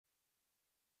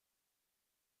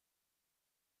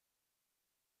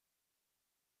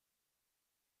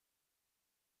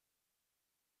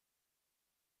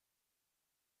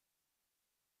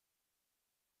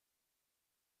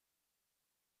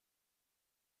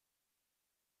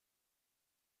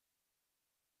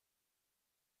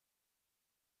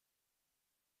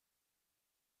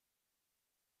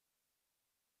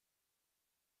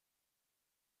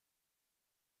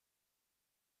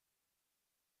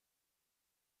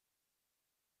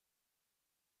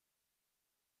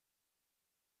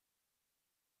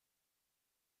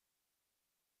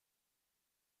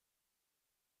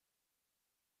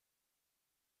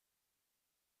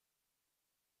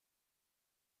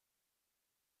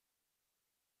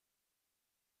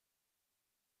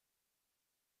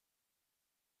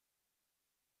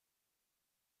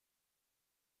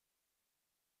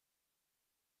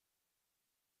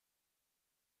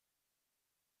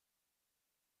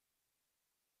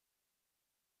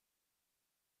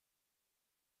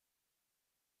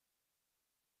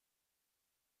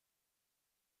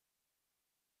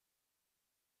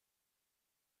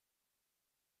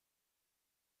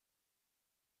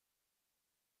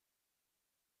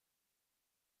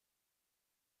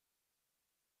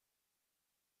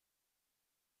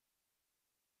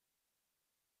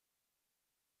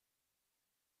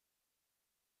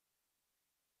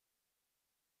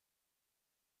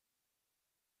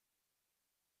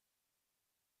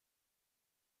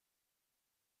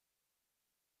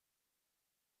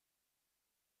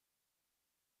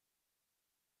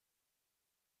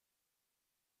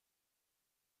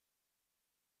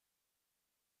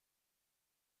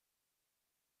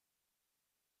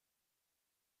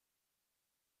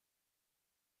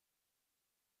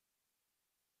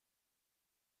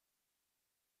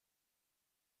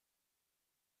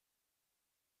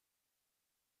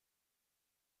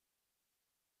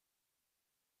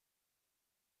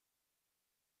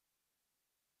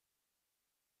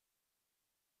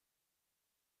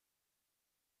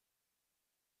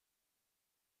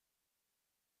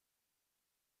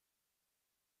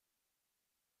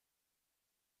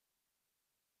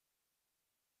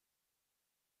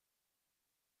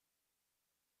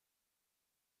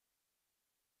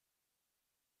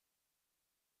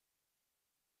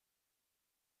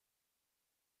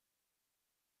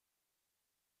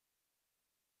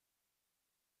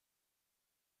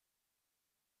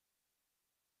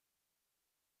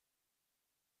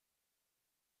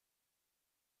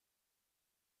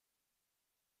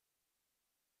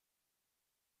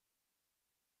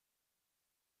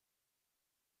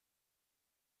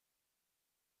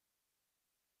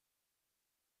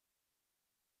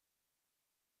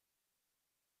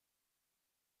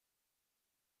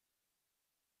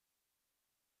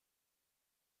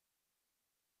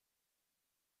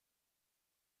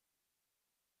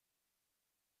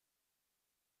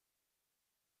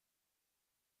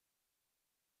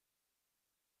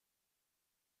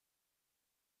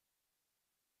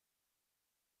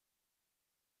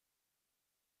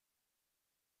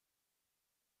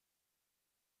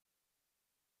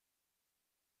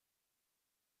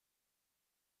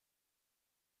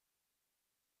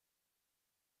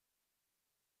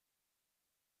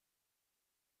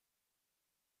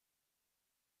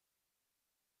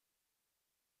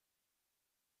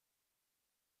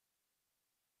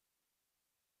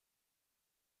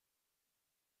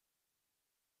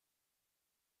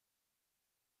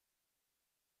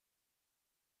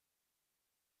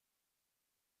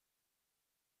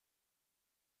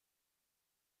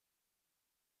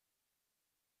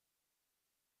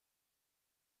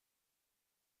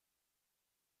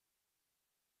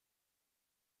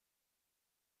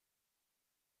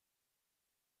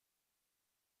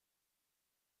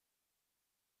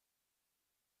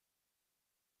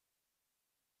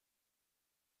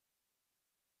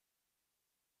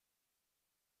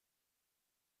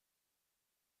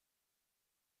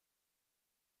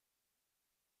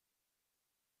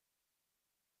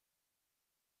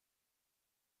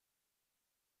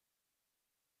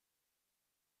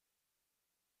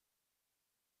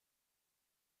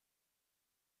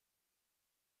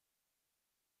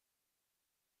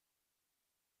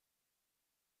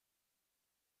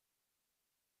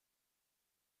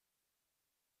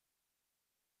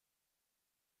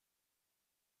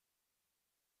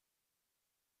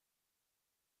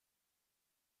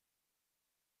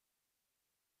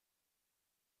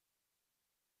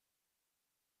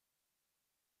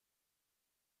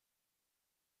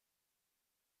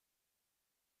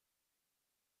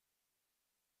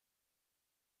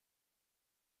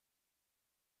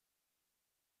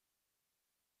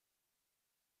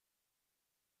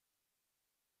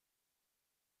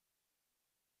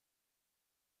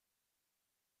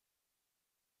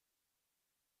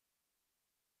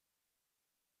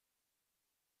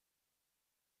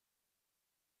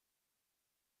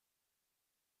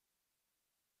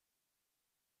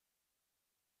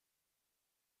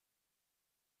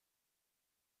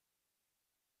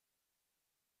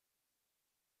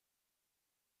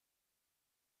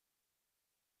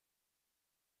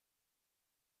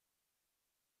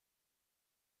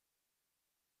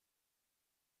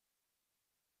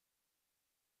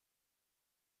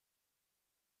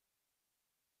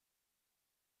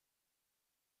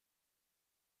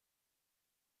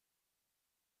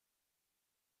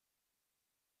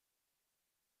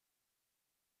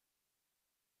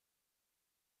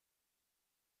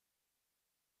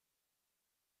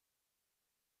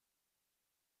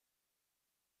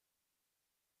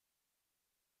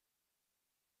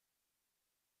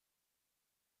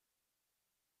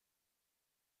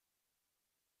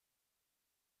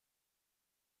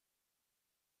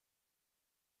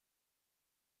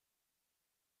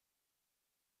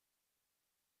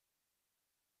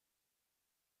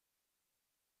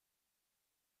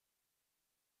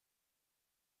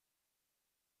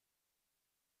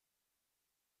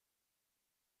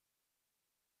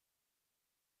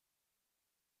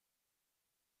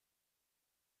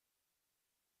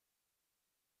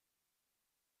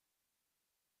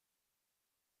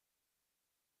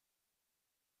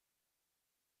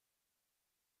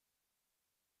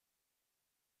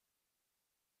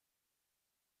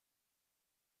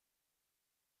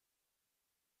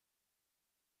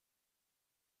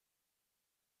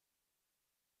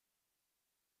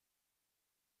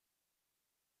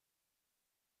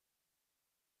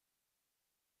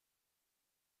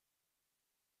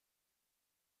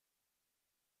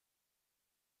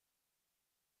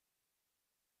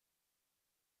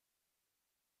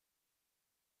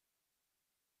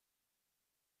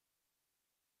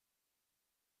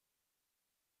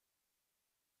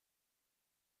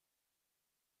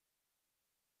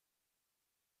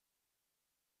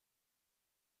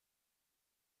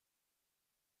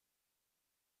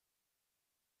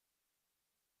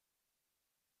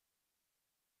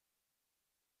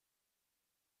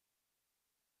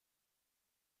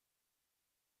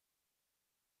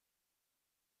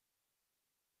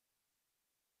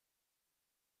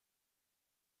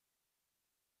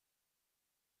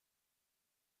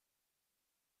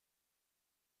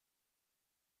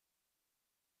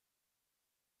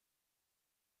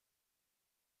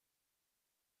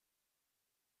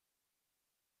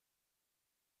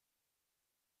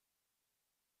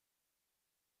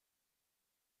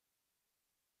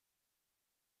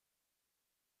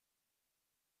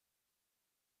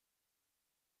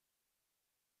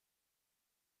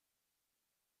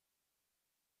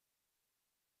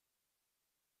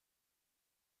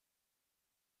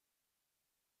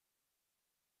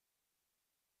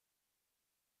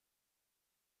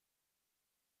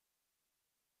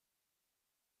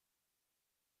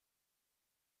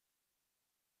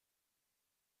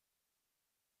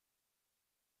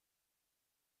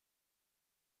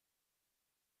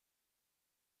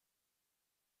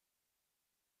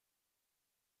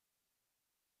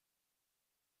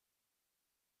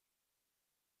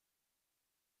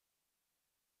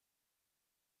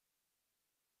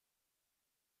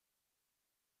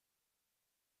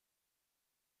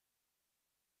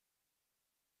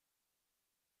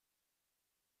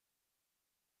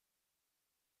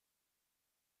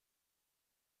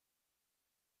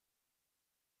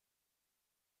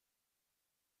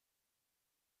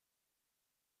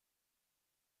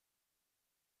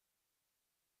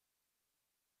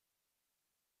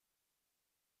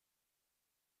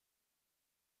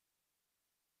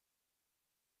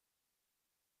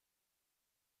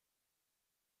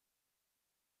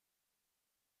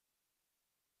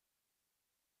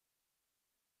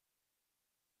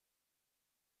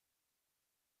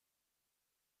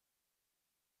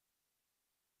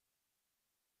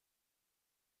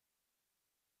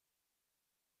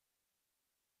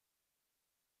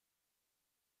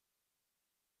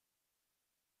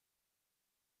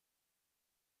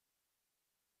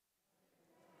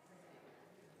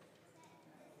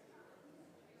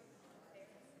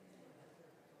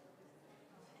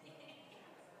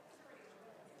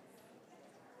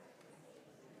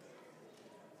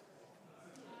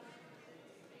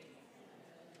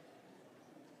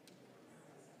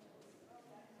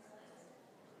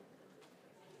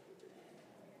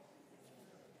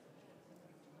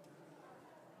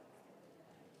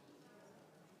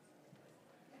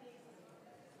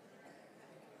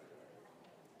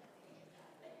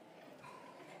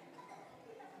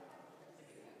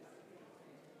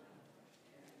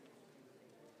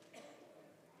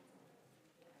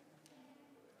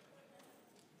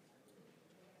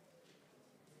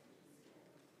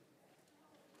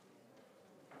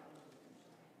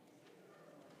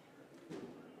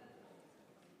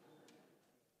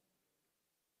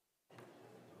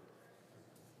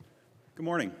Good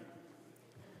morning.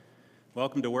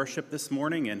 Welcome to worship this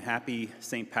morning, and happy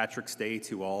St. Patrick's Day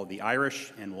to all the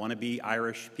Irish and wannabe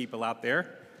Irish people out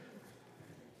there.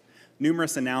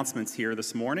 Numerous announcements here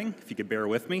this morning, if you could bear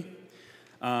with me.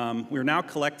 We're now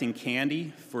collecting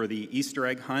candy for the Easter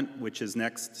egg hunt, which is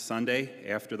next Sunday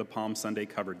after the Palm Sunday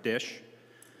covered dish.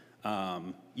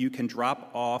 You can drop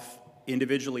off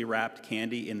individually wrapped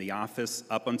candy in the office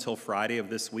up until Friday of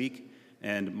this week,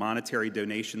 and monetary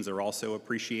donations are also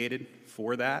appreciated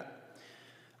for that.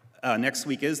 Next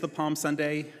week is the Palm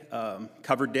Sunday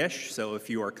covered dish, so if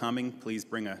you are coming, please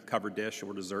bring a covered dish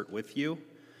or dessert with you.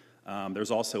 There's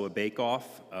also a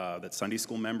bake-off that Sunday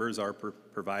school members are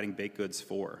providing baked goods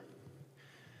for.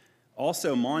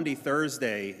 Also, Maundy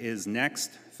Thursday is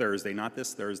next Thursday, not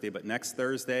this Thursday, but next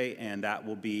Thursday, and that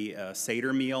will be a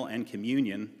Seder meal and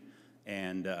communion,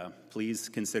 and please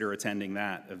consider attending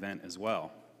that event as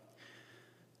well.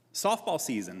 Softball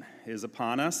season is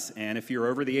upon us, and if you're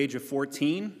over the age of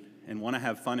 14 and want to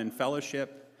have fun in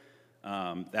fellowship,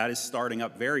 that is starting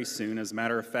up very soon. As a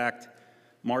matter of fact,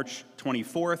 March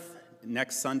 24th,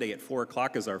 next Sunday at 4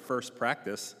 o'clock is our first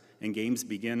practice, and games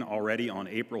begin already on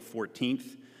April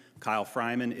 14th. Kyle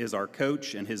Fryman is our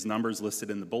coach, and his number's listed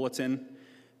in the bulletin.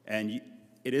 And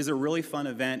it is a really fun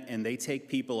event, and they take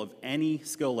people of any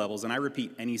skill levels, and I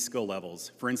repeat, any skill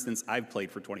levels. For instance, I've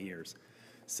played for 20 years,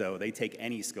 so they take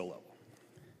any skill level.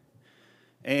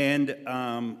 And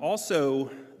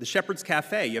also, the Shepherd's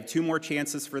Cafe, you have 2 more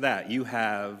chances for that. You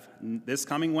have this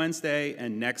coming Wednesday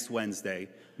and next Wednesday,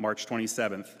 March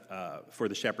 27th, for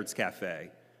the Shepherd's Cafe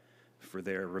for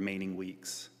their remaining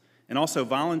weeks. And also,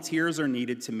 volunteers are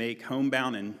needed to make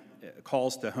homebound and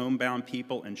calls to homebound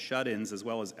people and shut-ins, as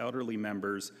well as elderly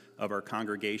members of our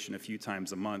congregation a few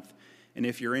times a month. And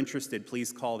if you're interested,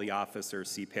 please call the office or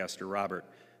see Pastor Robert.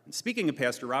 And speaking of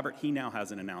Pastor Robert, he now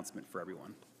has an announcement for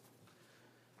everyone.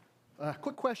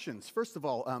 Quick questions. First of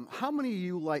all, how many of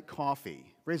you like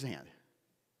coffee? Raise a hand.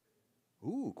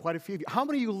 Ooh, quite a few of you. How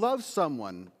many of you love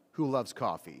someone who loves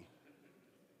coffee?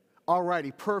 All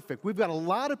righty, perfect. We've got a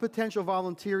lot of potential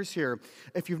volunteers here.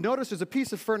 If you've noticed, there's a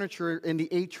piece of furniture in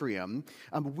the atrium.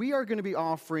 We are going to be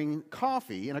offering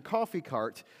coffee in a coffee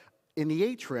cart in the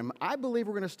atrium. I believe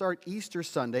we're going to start Easter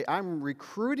Sunday. I'm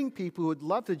recruiting people who would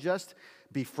love to just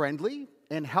be friendly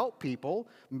and help people,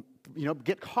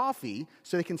 get coffee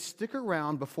so they can stick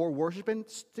around before worship and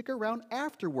stick around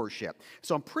after worship.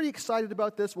 So I'm pretty excited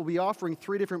about this. We'll be offering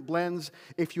 3 different blends.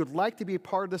 If you'd like to be a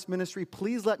part of this ministry,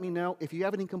 please let me know. If you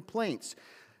have any complaints,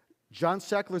 John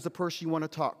Seckler is the person you want to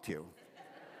talk to.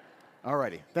 All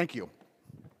righty, thank you.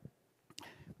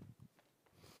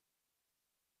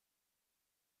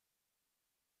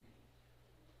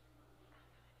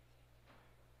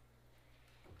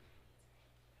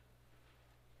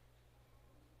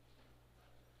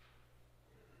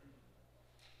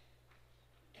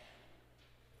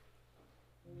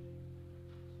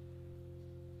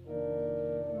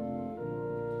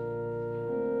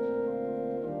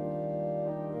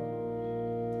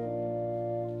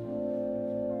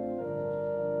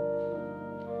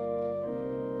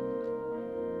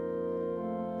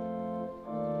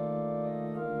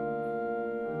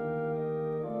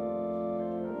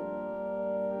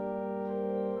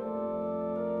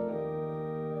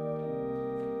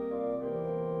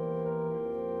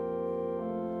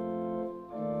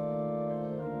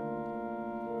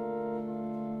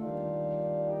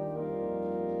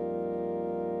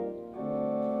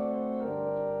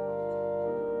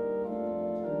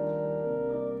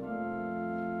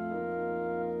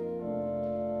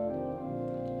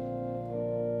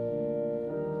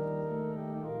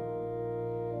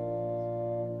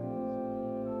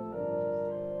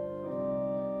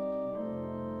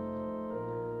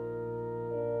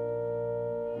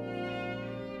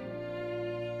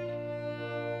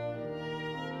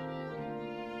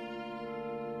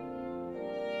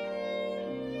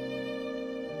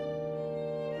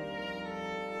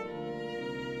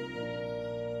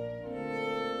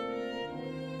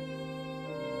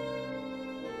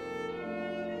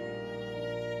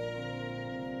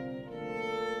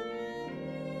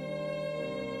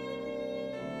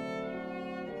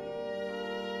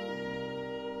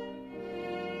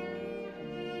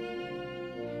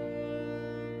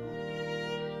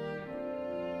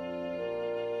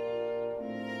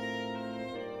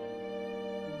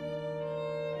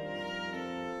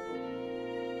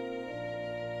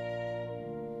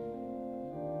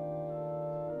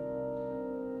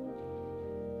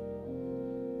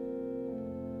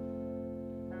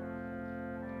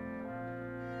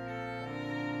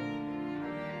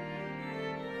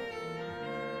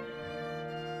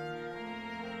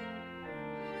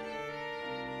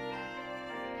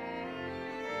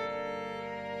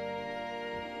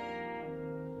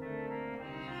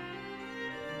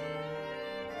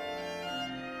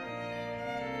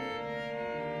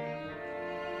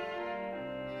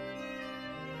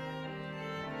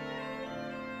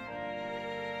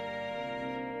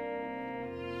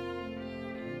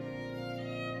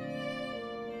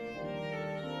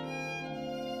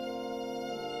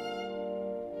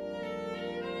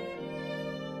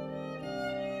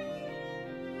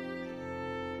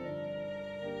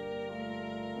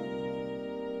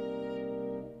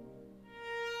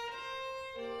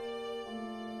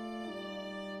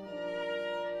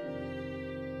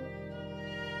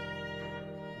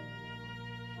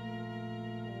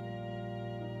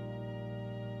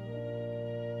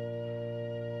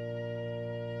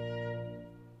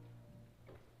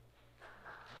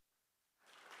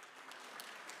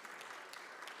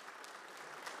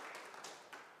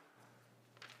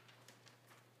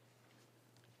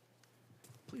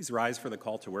 Please rise for the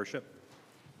call to worship.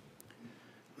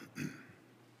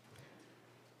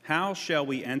 How shall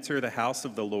we enter the house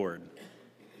of the Lord?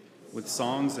 With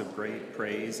songs of great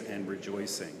praise and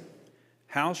rejoicing.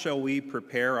 How shall we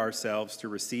prepare ourselves to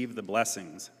receive the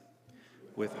blessings?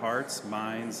 With hearts,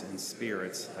 minds, and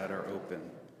spirits that are open.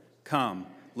 Come,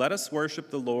 let us worship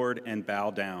the Lord and bow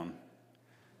down.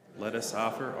 Let us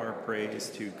offer our praise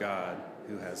to God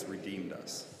who has redeemed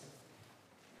us.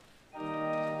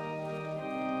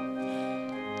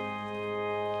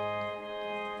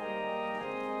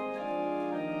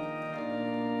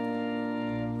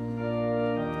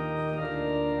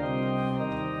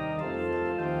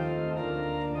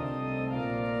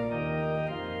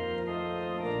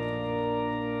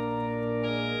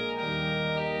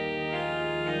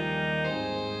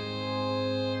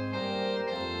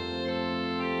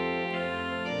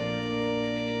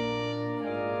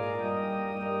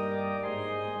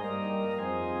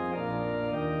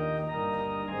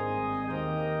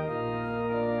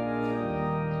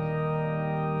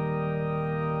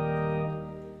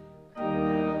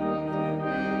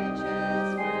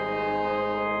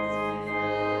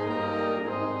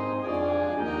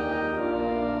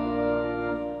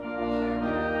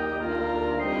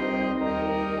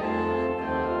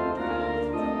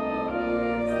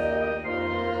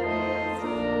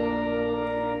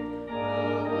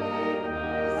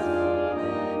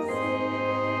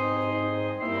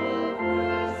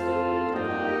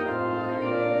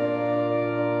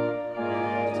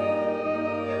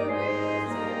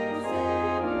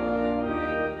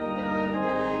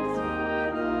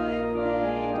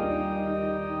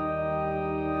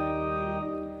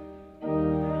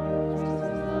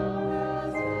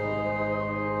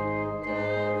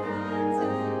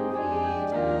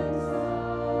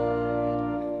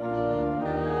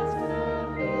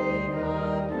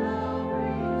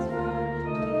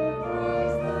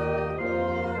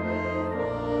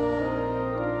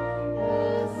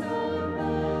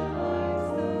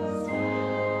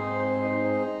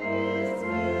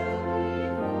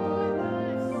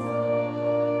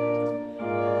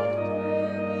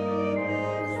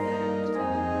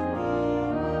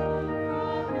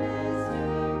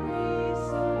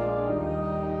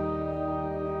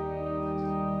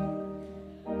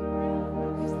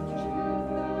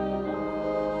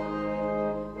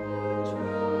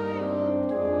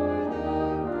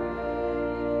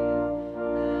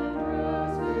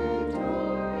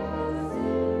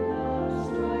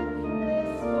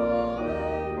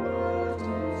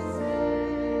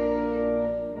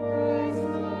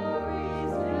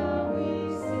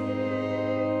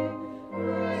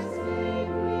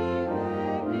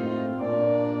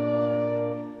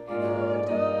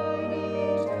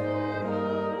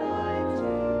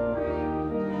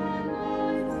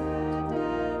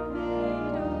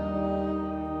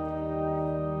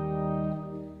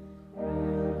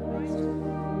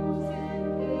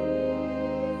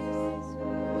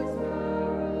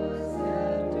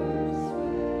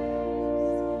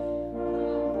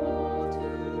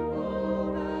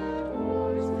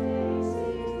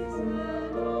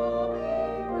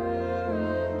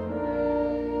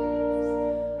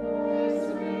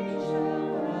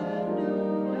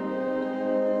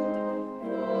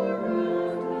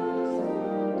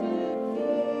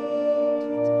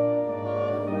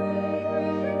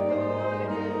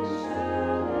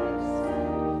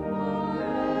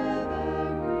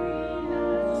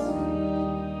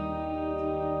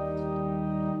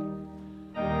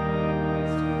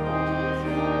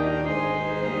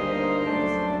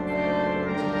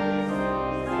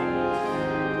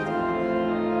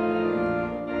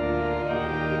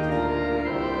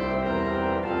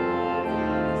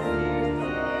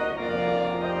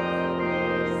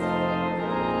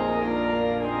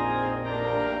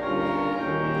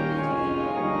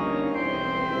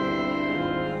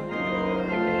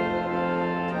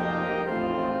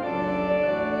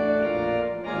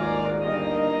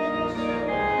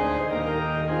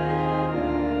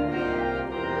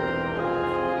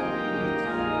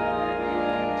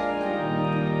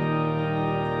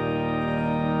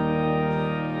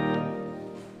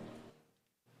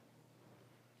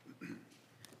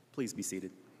 Please be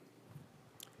seated.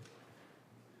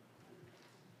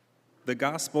 The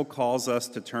gospel calls us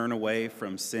to turn away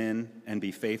from sin and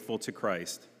be faithful to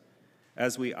Christ.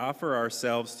 As we offer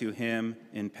ourselves to him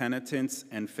in penitence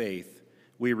and faith,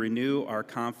 we renew our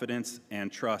confidence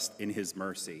and trust in his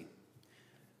mercy.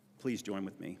 Please join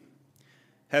with me.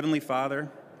 Heavenly Father,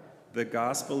 the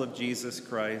gospel of Jesus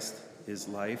Christ is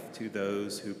life to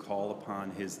those who call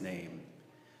upon his name.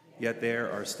 Yet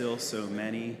there are still so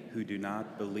many who do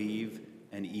not believe,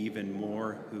 and even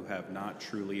more who have not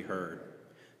truly heard.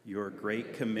 Your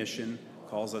great commission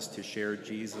calls us to share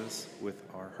Jesus with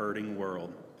our hurting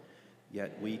world.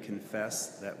 Yet we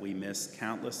confess that we miss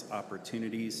countless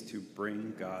opportunities to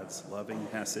bring God's loving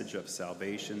message of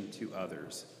salvation to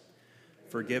others.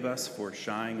 Forgive us for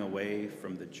shying away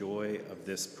from the joy of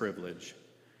this privilege.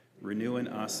 Renew in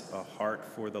us a heart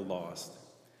for the lost.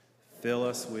 Fill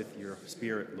us with your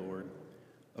Spirit, Lord.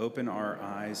 Open our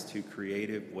eyes to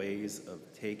creative ways of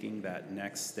taking that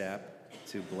next step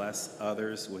to bless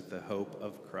others with the hope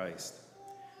of Christ.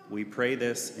 We pray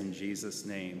this in Jesus'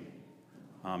 name.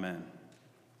 Amen.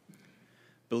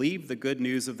 Believe the good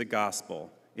news of the gospel.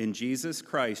 In Jesus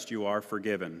Christ you are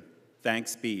forgiven.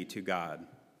 Thanks be to God.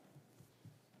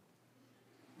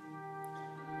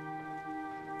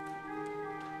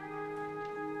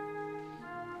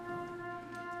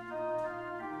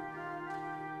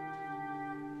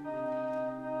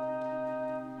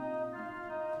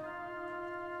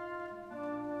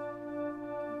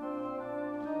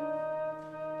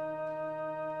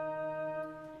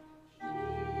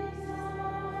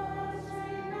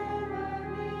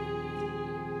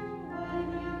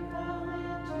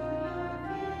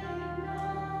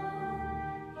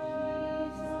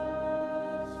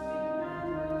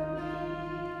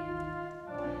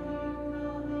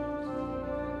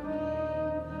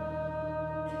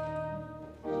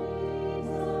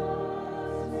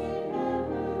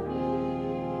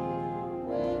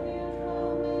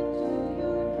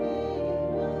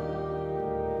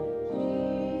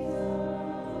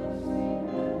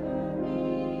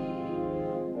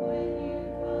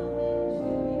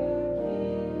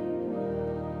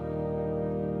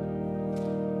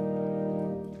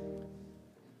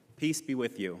 Peace be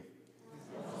with you.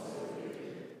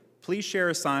 Please share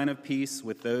a sign of peace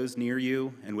with those near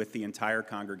you and with the entire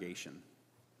congregation.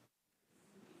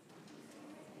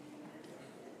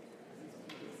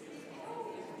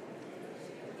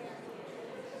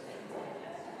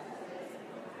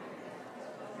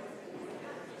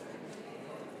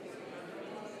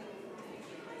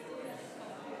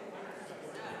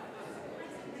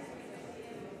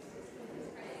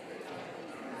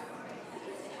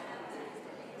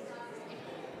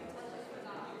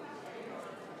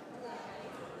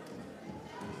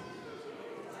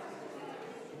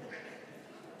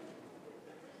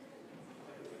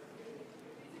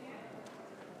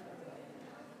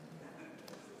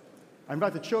 I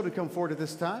invite the children to come forward at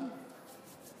this time.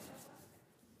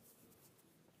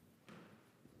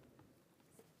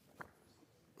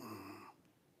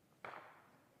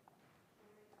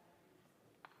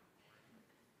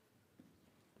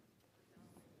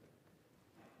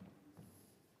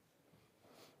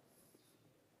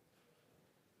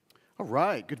 All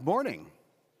right, good morning.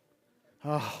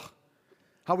 How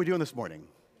are we doing this morning?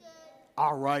 Good.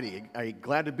 All righty, are you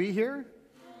glad to be here?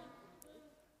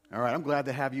 All right, I'm glad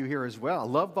to have you here as well. I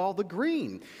love all the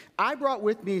green. I brought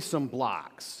with me some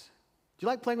blocks. Do you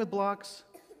like playing with blocks?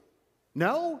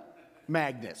 No?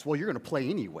 Magnets. Well, you're going to play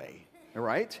anyway, all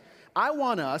right? I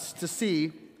want us to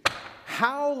see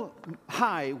how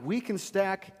high we can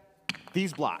stack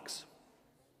these blocks.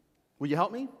 Will you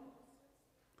help me? Is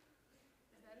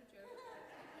that a joke?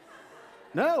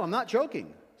 No, I'm not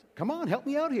joking. Come on, help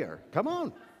me out here. Come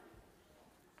on.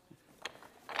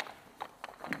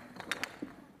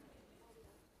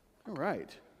 All right.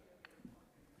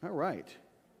 All right.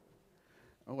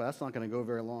 Oh, that's not going to go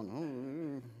very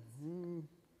long.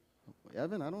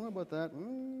 Evan, I don't know about that.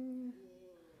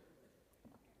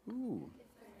 Ooh.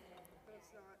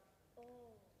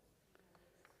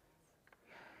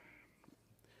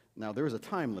 Now, there is a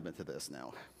time limit to this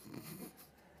now.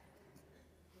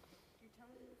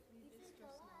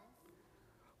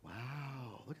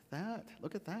 Wow, look at that.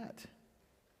 Look at that.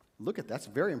 Look at that's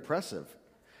very impressive.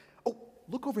 Oh,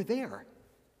 look over there.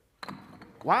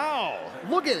 Wow,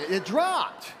 look at it. It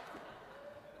dropped.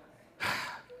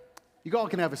 You all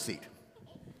can have a seat.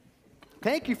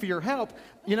 Thank you for your help.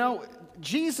 You know,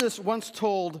 Jesus once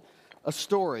told a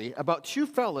story about two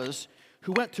fellas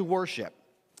who went to worship.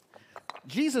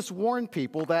 Jesus warned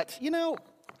people that, you know,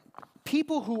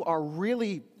 people who are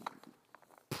really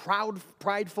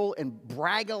prideful and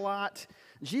brag a lot,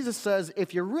 Jesus says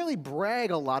if you really brag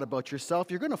a lot about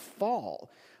yourself, you're going to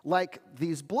fall like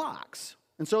these blocks.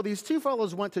 And so these two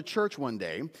fellows went to church one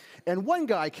day, and one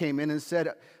guy came in and said,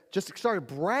 just started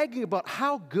bragging about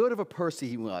how good of a person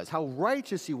he was, how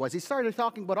righteous he was. He started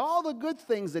talking about all the good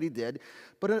things that he did.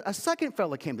 But a second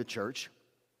fellow came to church.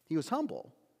 He was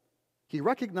humble. He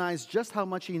recognized just how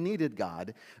much he needed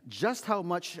God, just how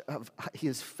much he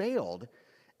has failed,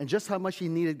 and just how much he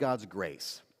needed God's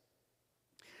grace.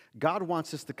 God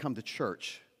wants us to come to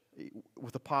church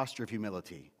with a posture of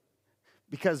humility.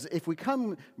 Because if we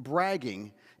come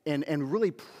bragging and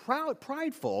really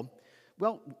prideful,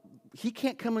 well, he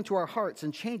can't come into our hearts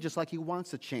and change us like he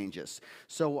wants to change us.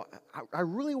 So I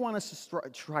really want us to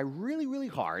try really, really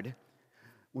hard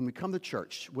when we come to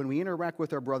church, when we interact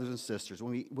with our brothers and sisters,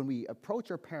 when we approach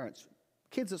our parents,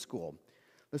 kids at school,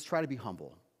 let's try to be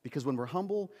humble. Because when we're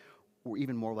humble, we're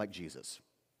even more like Jesus.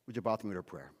 Would you bow with me in our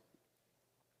prayer?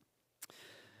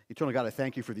 Eternal God, I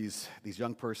thank you for these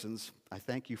young persons. I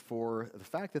thank you for the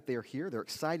fact that they are here. They're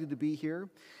excited to be here.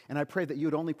 And I pray that you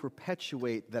would only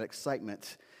perpetuate that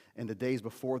excitement in the days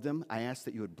before them. I ask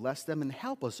that you would bless them and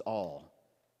help us all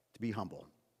to be humble.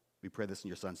 We pray this in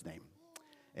your Son's name.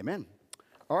 Amen.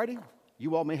 All righty,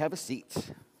 you all may have a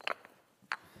seat.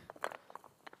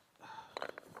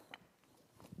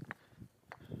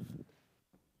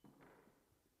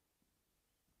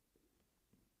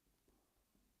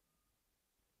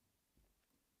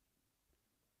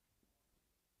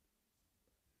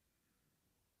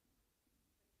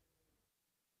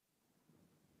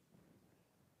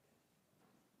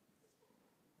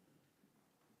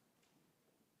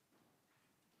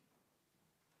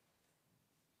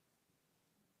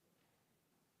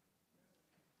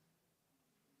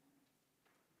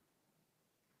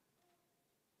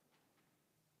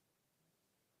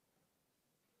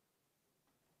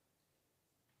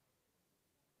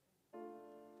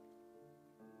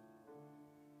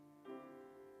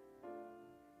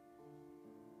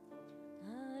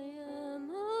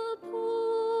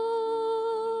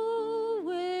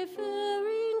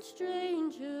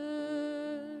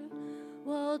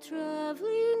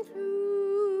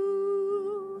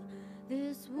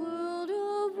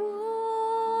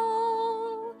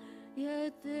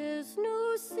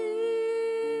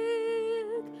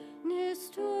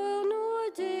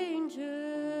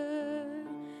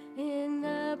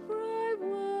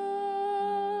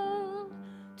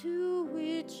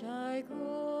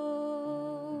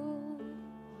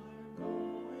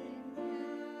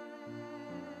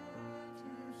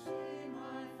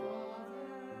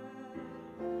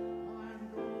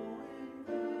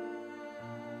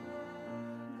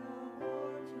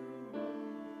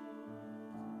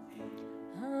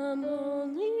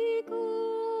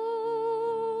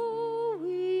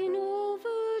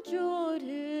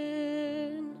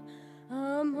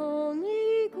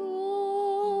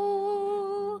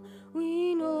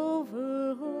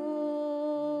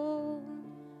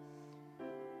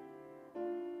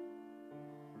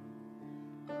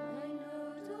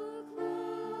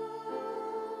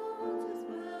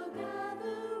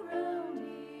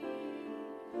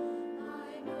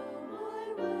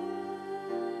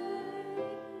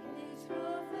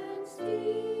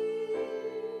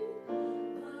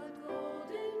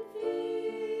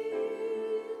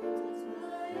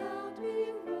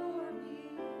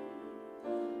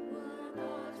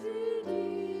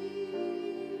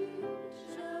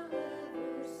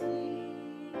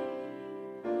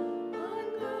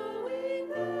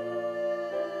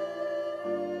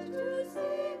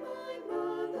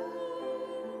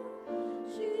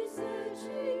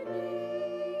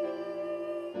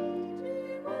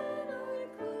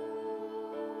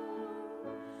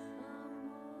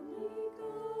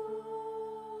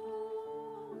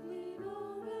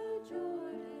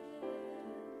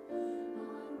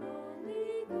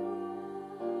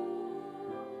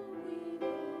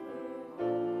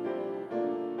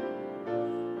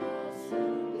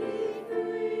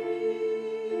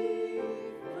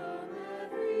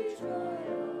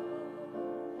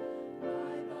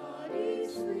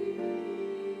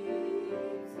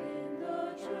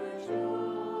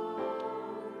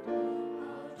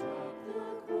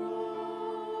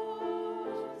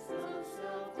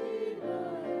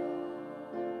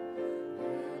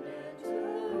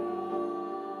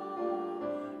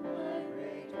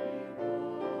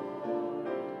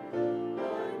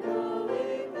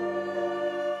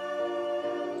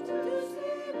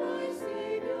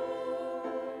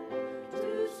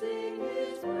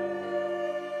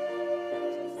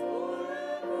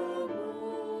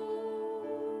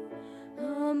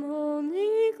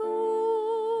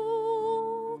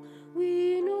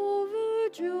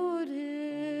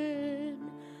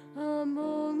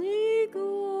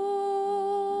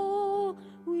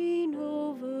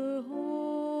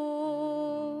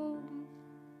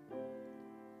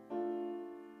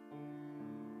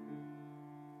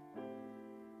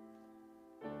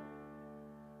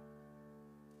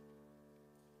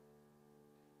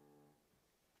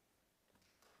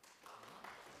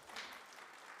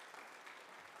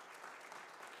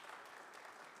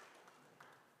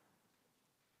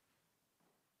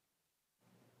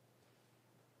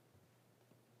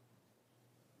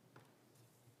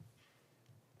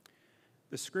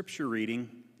 The scripture reading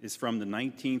is from the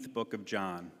 19th book of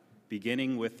John,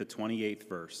 beginning with the 28th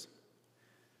verse.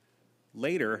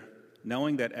 Later,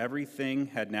 knowing that everything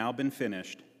had now been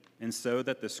finished, and so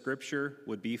that the scripture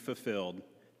would be fulfilled,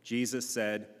 Jesus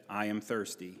said, "I am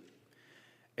thirsty."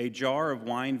 A jar of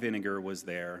wine vinegar was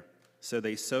there, so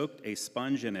they soaked a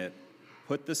sponge in it,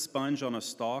 put the sponge on a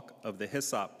stalk of the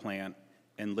hyssop plant,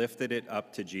 and lifted it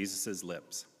up to Jesus'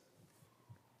 lips.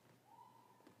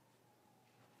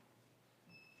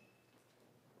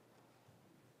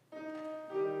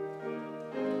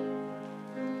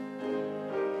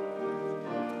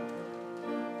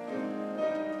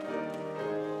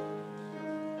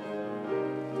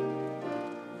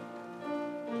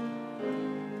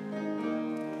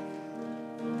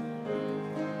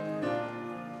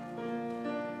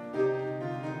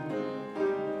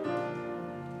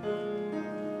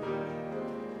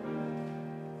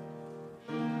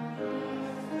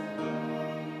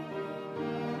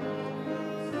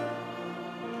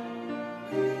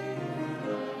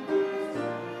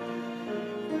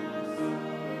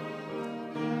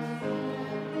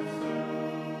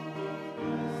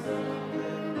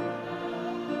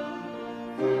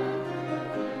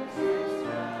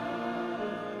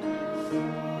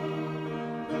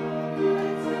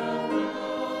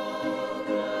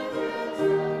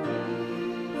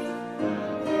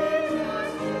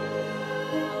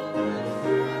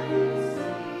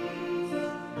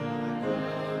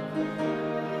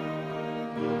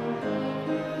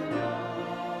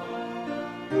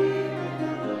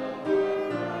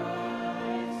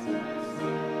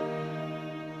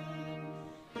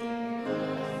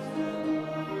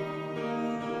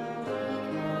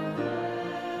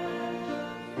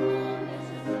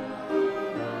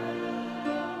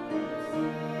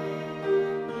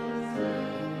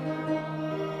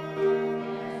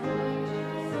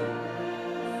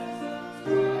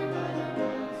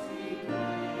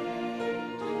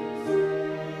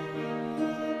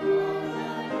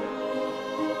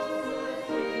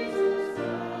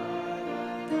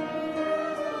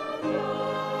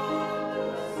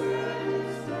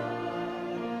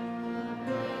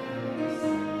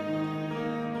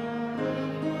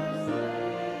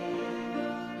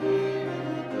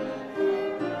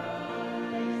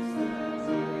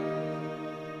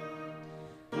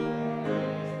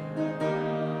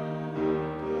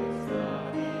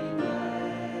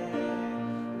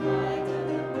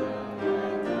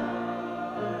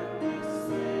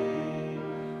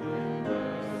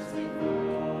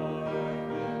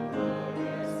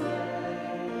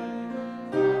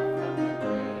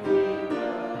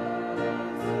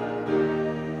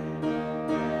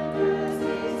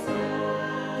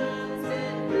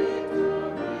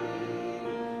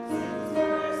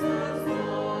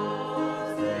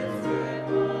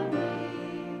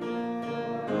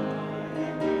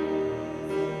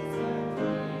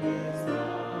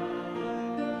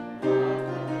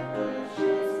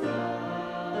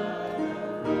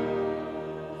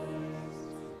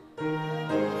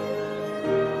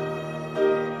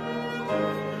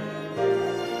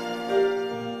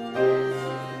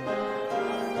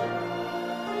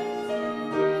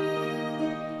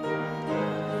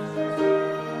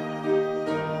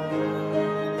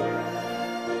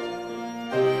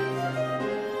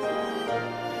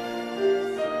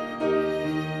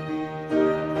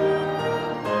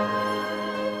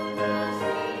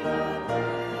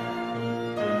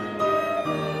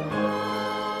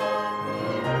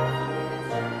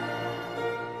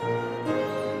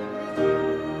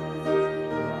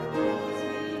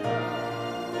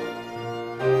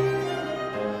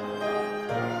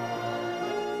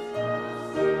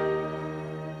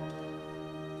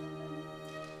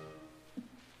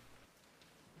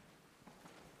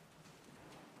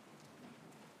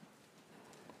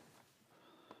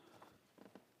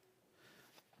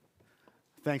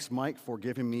 Thanks, Mike, for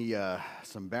giving me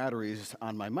some batteries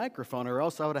on my microphone, or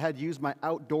else I would have had to use my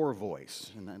outdoor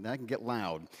voice, and that can get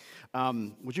loud.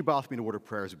 Would you bow with me in a word of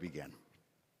prayer as we begin?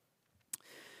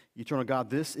 Eternal God,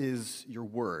 this is your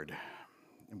word,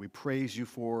 and we praise you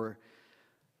for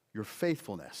your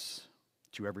faithfulness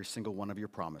to every single one of your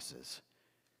promises.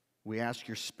 We ask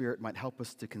your Spirit might help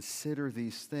us to consider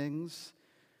these things,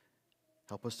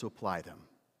 help us to apply them.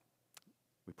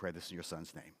 We pray this in your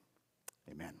Son's name.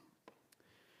 Amen.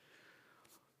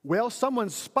 Well,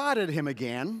 someone spotted him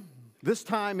again. This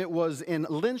time it was in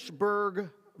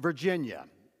Lynchburg, Virginia.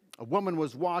 A woman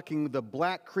was walking the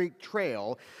Black Creek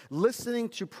Trail, listening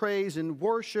to praise and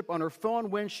worship on her phone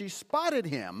when she spotted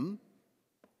him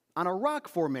on a rock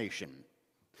formation.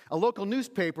 A local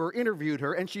newspaper interviewed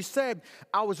her, and she said,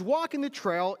 "I was walking the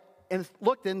trail and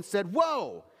looked and said,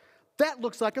 'Whoa, that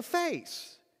looks like a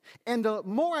face. And the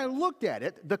more I looked at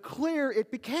it, the clearer it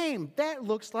became. That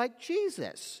looks like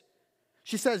Jesus.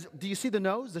 She says, do you see the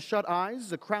nose, the shut eyes,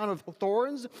 the crown of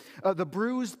thorns, the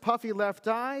bruised, puffy left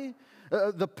eye,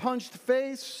 the punched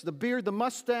face, the beard, the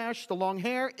mustache, the long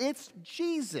hair? It's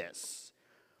Jesus.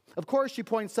 Of course, she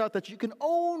points out that you can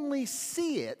only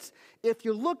see it if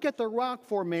you look at the rock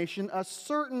formation a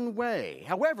certain way.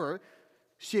 However,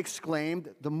 she exclaimed,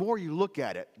 the more you look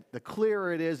at it, the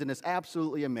clearer it is, and it's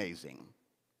absolutely amazing.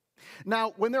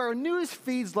 Now, when there are news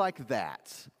feeds like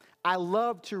that, I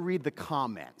love to read the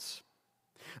comments.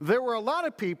 There were a lot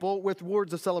of people with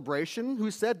words of celebration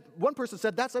who said, one person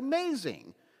said, that's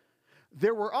amazing.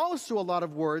 There were also a lot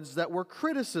of words that were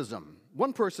criticism.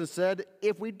 One person said,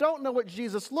 if we don't know what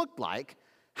Jesus looked like,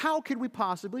 how could we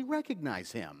possibly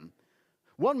recognize him?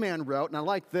 One man wrote, and I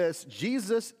like this,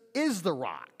 Jesus is the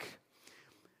rock.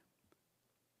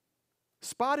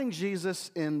 Spotting Jesus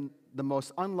in the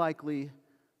most unlikely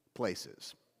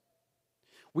places.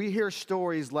 We hear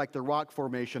stories like the rock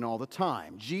formation all the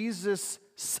time. Jesus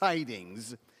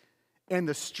sightings in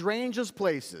the strangest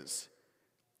places.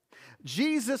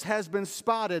 Jesus has been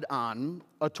spotted on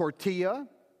a tortilla,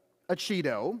 a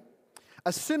Cheeto,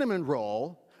 a cinnamon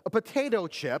roll, a potato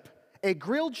chip, a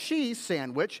grilled cheese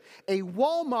sandwich, a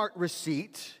Walmart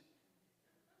receipt,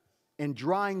 and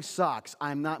drying socks.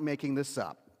 I'm not making this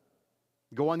up.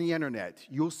 Go on the internet.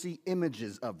 You'll see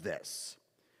images of this.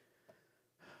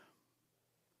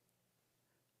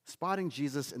 Spotting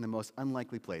Jesus in the most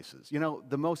unlikely places. You know,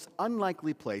 the most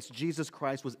unlikely place Jesus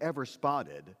Christ was ever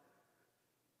spotted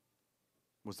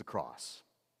was the cross.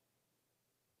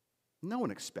 No one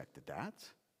expected that.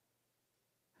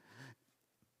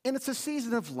 And it's a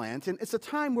season of Lent, and it's a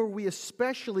time where we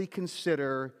especially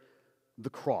consider the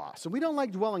cross. And we don't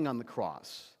like dwelling on the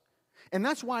cross. And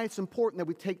that's why it's important that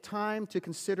we take time to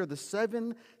consider the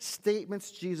 7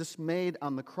 statements Jesus made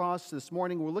on the cross. This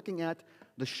morning, we're looking at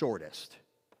the shortest.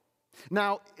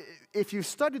 Now, if you've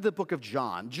studied the book of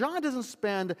John, John doesn't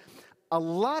spend a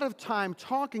lot of time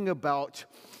talking about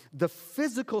the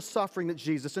physical suffering that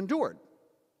Jesus endured.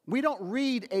 We don't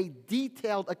read a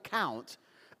detailed account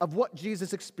of what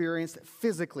Jesus experienced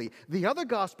physically. The other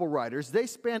gospel writers, they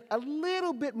spend a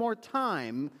little bit more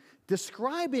time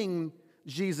describing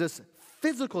Jesus'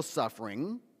 physical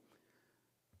suffering,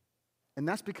 and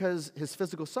that's because his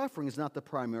physical suffering is not the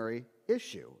primary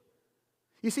issue.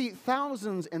 You see,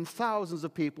 thousands and thousands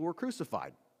of people were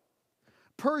crucified.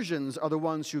 Persians are the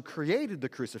ones who created the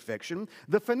crucifixion.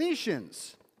 The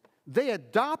Phoenicians, they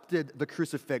adopted the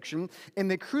crucifixion, and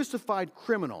they crucified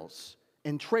criminals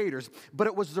and traitors. But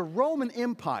it was the Roman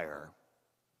Empire.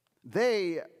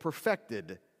 They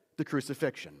perfected the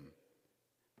crucifixion.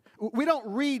 We don't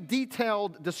read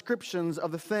detailed descriptions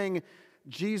of the thing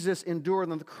Jesus endured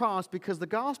on the cross because the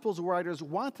Gospels writers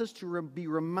want us to be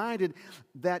reminded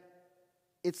that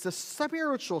it's the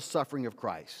spiritual suffering of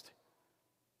Christ.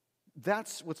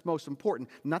 That's what's most important.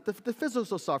 Not the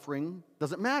physical suffering,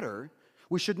 doesn't matter.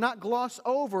 We should not gloss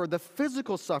over the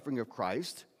physical suffering of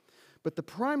Christ, but the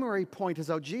primary point is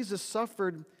how Jesus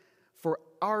suffered for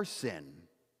our sin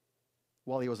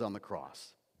while he was on the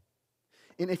cross.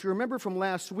 And if you remember from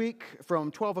last week,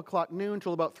 from 12 o'clock noon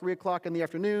till about 3 o'clock in the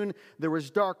afternoon, there was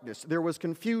darkness, there was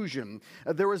confusion,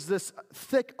 there was this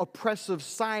thick, oppressive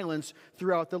silence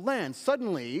throughout the land.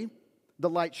 Suddenly, the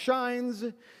light shines.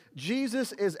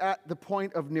 Jesus is at the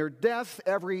point of near death.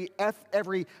 Every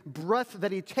breath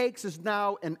that he takes is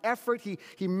now an effort.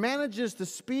 He manages to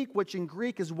speak, which in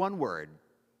Greek is one word.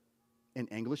 In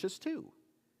English is 2.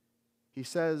 He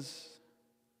says,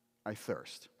 I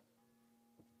thirst.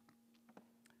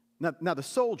 Now, the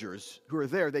soldiers who were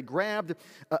there, they grabbed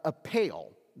a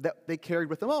pail that they carried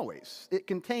with them always. It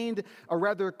contained a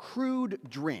rather crude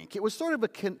drink. It was sort of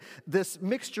this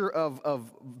mixture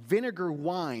of vinegar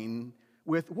wine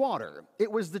with water.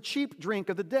 It was the cheap drink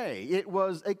of the day. It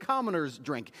was a commoner's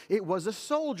drink. It was a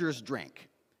soldier's drink.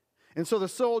 And so the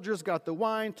soldiers got the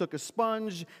wine, took a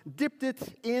sponge, dipped it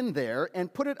in there,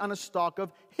 and put it on a stalk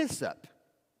of hyssop.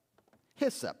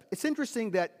 Hyssop. It's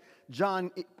interesting that John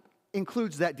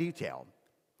includes that detail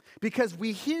because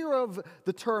we hear of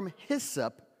the term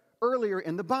hyssop earlier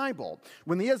in the Bible.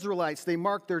 When the Israelites, they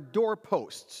marked their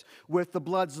doorposts with the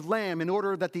blood's lamb in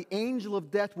order that the angel of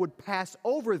death would pass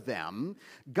over them,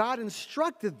 God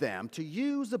instructed them to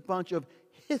use a bunch of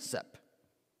hyssop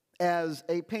as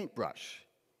a paintbrush.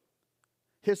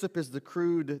 Hyssop is the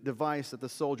crude device that the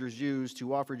soldiers used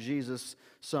to offer Jesus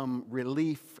some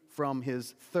relief from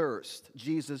his thirst.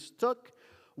 Jesus took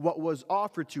what was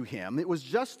offered to him. It was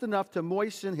just enough to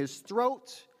moisten his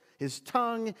throat, his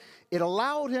tongue. It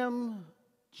allowed him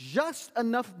just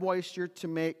enough moisture to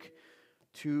make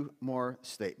two more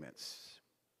statements.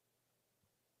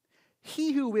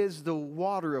 He who is the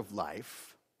water of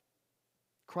life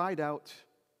cried out,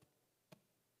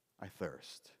 I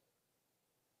thirst.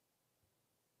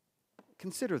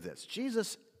 Consider this.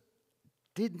 Jesus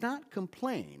did not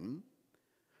complain,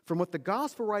 from what the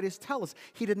gospel writers tell us,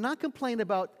 he did not complain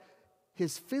about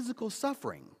his physical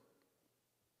suffering.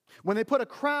 When they put a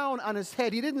crown on his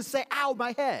head, he didn't say, ow,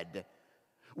 my head.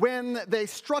 When they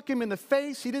struck him in the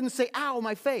face, he didn't say, ow,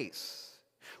 my face.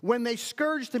 When they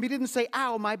scourged him, he didn't say,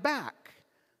 ow, my back.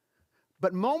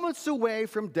 But moments away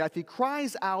from death, he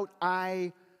cries out,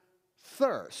 I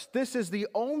thirst. This is the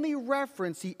only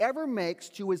reference he ever makes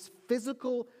to his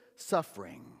physical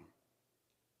suffering.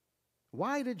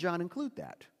 Why did John include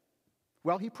that?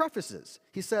 Well, he prefaces.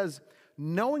 He says,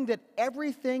 knowing that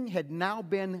everything had now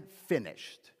been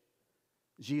finished,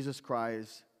 Jesus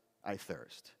cries, I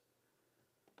thirst.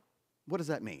 What does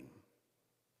that mean?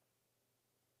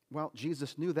 Well,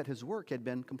 Jesus knew that his work had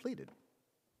been completed.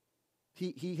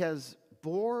 He has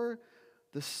bore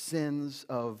the sins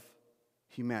of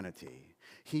humanity.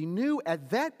 He knew at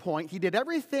that point he did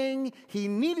everything he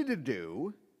needed to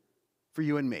do for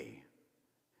you and me.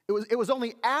 It was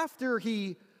only after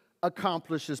he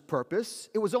accomplished his purpose,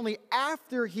 it was only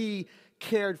after he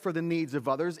cared for the needs of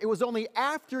others, it was only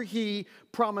after he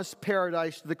promised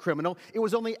paradise to the criminal, it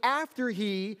was only after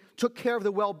he took care of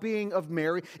the well-being of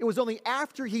Mary, it was only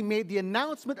after he made the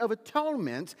announcement of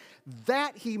atonement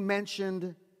that he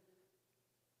mentioned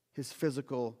his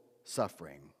physical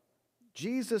suffering.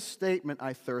 Jesus' statement,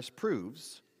 I thirst,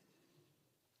 proves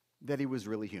that he was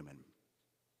really human.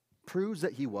 Proves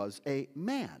that he was a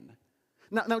man.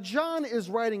 Now, John is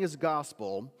writing his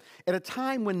gospel at a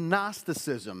time when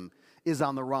Gnosticism is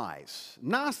on the rise.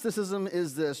 Gnosticism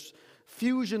is this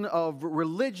fusion of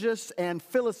religious and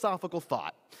philosophical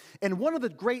thought. And one of the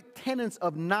great tenets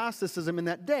of Gnosticism in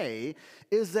that day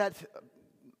is that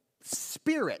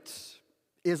spirit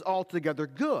is altogether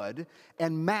good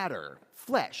and matter,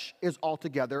 flesh, is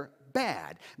altogether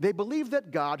bad. They believe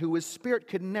that God, who is spirit,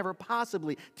 could never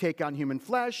possibly take on human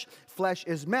flesh. Flesh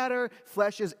is matter.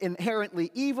 Flesh is inherently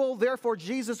evil. Therefore,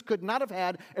 Jesus could not have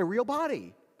had a real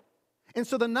body. And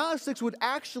so the Gnostics would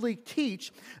actually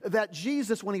teach that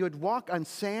Jesus, when he would walk on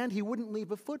sand, he wouldn't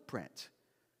leave a footprint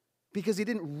because he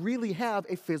didn't really have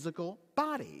a physical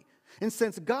body. And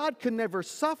since God could never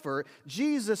suffer,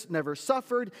 Jesus never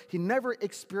suffered. He never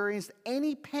experienced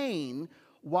any pain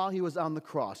while he was on the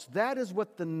cross. That is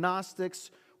what the Gnostics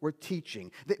were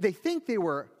teaching. They think they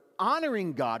were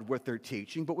honoring God with their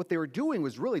teaching, but what they were doing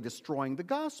was really destroying the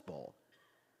gospel.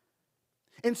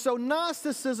 And so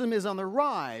Gnosticism is on the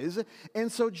rise,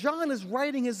 and so John is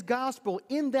writing his gospel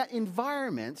in that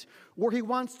environment where he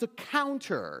wants to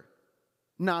counter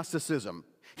Gnosticism.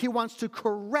 He wants to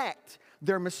correct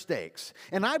their mistakes.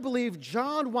 And I believe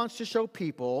John wants to show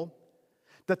people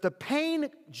that the pain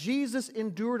Jesus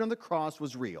endured on the cross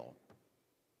was real.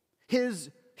 His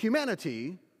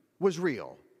humanity was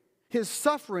real. His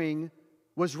suffering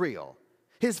was real.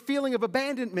 His feeling of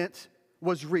abandonment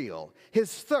was real.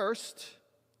 His thirst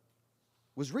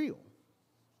was real.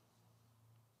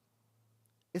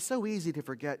 It's so easy to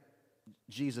forget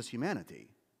Jesus' humanity.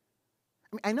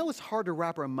 I mean, I know it's hard to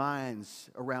wrap our minds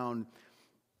around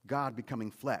God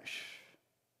becoming flesh,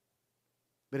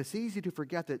 but it's easy to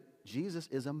forget that Jesus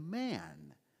is a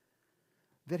man,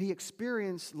 that he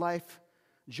experienced life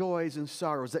joys and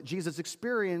sorrows, that Jesus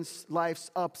experienced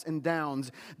life's ups and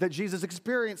downs, that Jesus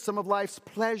experienced some of life's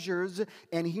pleasures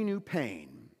and he knew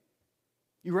pain.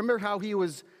 You remember how he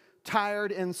was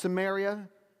tired in Samaria,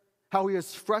 how he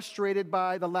was frustrated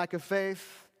by the lack of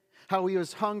faith, how he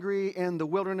was hungry in the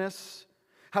wilderness,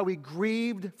 how he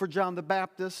grieved for John the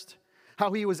Baptist,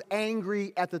 how he was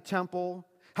angry at the temple,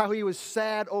 how he was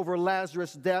sad over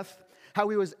Lazarus' death, how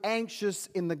he was anxious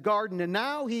in the garden, and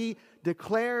now he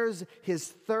declares his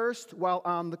thirst while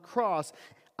on the cross.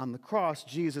 On the cross,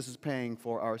 Jesus is paying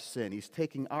for our sin. He's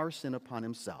taking our sin upon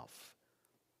himself.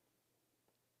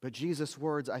 But Jesus'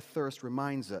 words, I thirst,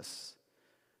 reminds us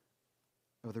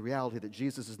of the reality that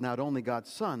Jesus is not only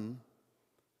God's Son,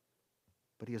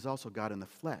 but he is also God in the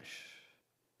flesh,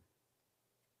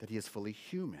 that he is fully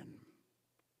human.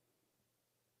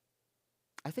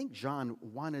 I think John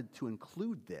wanted to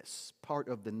include this part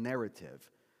of the narrative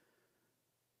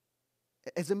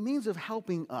as a means of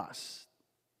helping us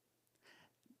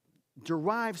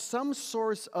derive some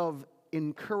source of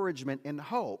encouragement and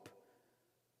hope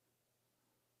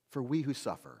for we who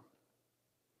suffer.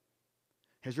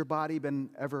 Has your body been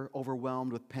ever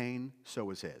overwhelmed with pain? So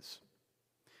is his.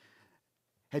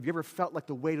 Have you ever felt like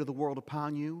the weight of the world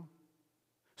upon you?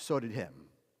 So did him.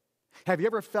 Have you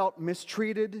ever felt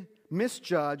mistreated,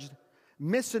 misjudged,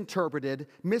 misinterpreted,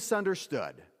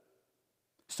 misunderstood?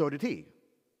 So did he.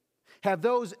 Have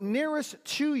those nearest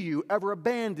to you ever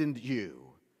abandoned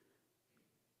you?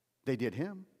 They did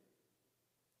him.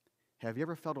 Have you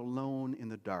ever felt alone in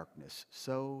the darkness?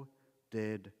 So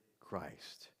did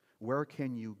Christ. Where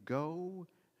can you go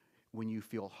when you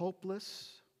feel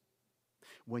hopeless,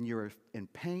 when you're in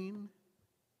pain,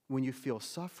 when you feel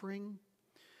suffering?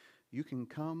 You can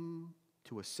come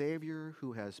to a Savior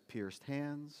who has pierced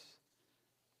hands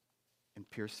and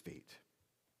pierced feet.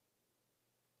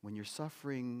 When your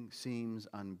suffering seems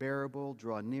unbearable,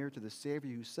 draw near to the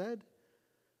Savior who said,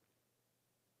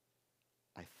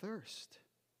 I thirst.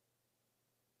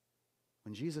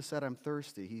 When Jesus said, I'm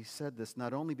thirsty, he said this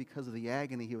not only because of the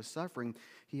agony he was suffering,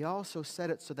 he also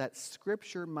said it so that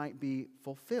Scripture might be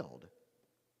fulfilled.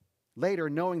 Later,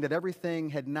 knowing that everything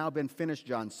had now been finished,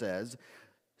 John says,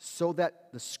 so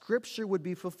that the Scripture would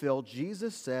be fulfilled,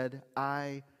 Jesus said,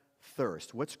 I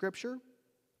thirst. What Scripture?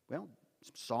 Well,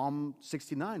 Psalm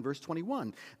 69, verse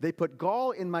 21. They put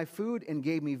gall in my food and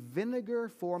gave me vinegar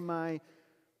for my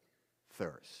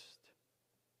thirst.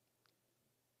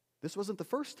 This wasn't the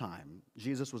first time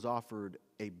Jesus was offered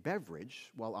a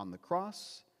beverage while on the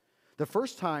cross. The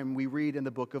first time we read in the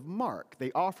book of Mark,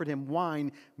 they offered him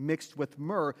wine mixed with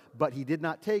myrrh, but he did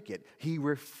not take it. He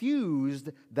refused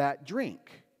that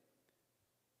drink.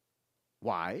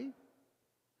 Why?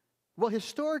 Well,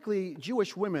 historically,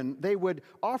 Jewish women, they would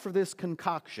offer this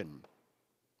concoction,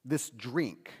 this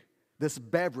drink, this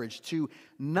beverage to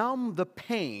numb the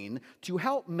pain, to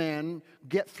help men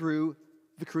get through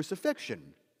the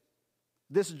crucifixion.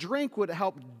 This drink would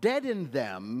help deaden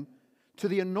them to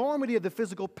the enormity of the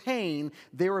physical pain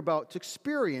they were about to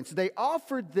experience. They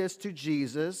offered this to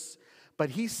Jesus, but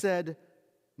he said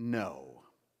no.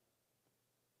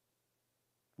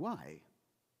 Why?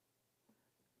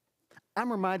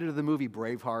 I'm reminded of the movie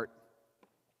Braveheart.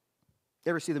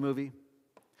 Ever see the movie?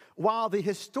 While the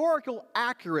historical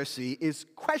accuracy is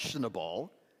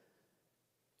questionable,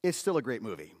 it's still a great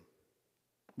movie.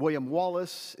 William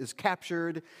Wallace is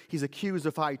captured. He's accused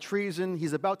of high treason.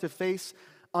 He's about to face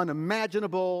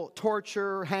unimaginable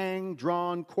torture, hanged,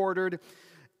 drawn, quartered.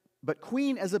 But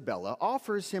Queen Isabella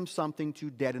offers him something to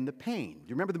deaden the pain. Do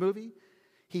you remember the movie?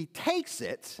 He takes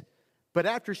it, but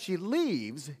after she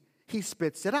leaves, he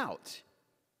spits it out.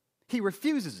 He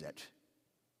refuses it.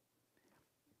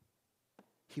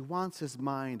 He wants his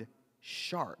mind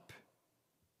sharp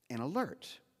and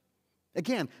alert.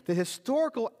 Again, the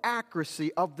historical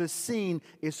accuracy of the scene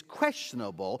is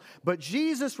questionable, but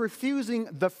Jesus refusing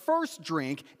the first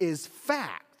drink is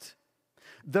fact.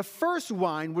 The first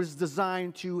wine was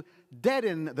designed to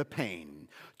deaden the pain,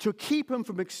 to keep him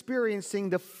from experiencing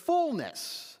the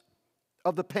fullness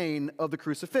of the pain of the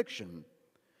crucifixion.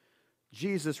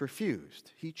 Jesus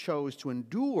refused. He chose to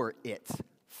endure it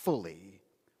fully.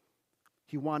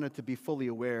 He wanted to be fully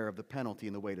aware of the penalty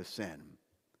and the weight of sin.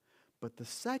 But the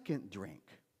second drink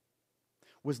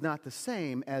was not the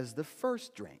same as the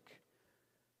first drink.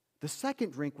 The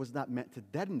second drink was not meant to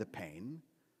deaden the pain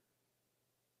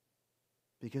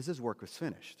because his work was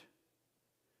finished.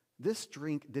 This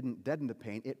drink didn't deaden the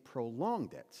pain, it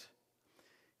prolonged it.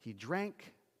 He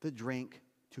drank the drink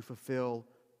to fulfill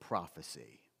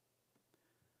prophecy.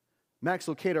 Max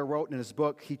Lucado wrote in his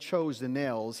book, He Chose the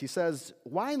Nails, he says,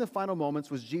 why in the final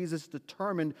moments was Jesus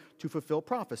determined to fulfill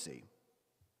prophecy?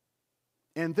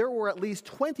 And there were at least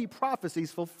 20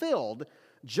 prophecies fulfilled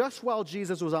just while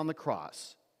Jesus was on the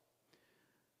cross.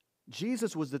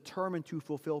 Jesus was determined to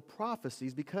fulfill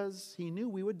prophecies because he knew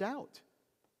we would doubt.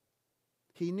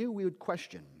 He knew we would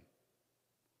question.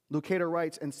 Lucado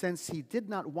writes, and since he did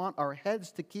not want our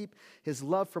heads to keep his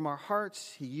love from our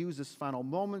hearts, he used his final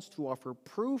moments to offer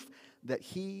proof that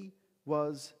he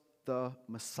was the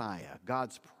Messiah.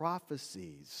 God's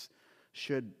prophecies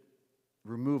should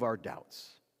remove our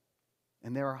doubts.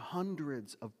 And there are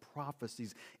hundreds of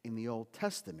prophecies in the Old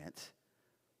Testament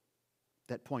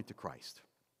that point to Christ,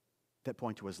 that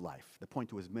point to his life, that point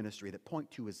to his ministry, that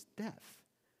point to his death.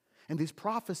 And these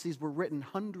prophecies were written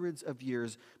hundreds of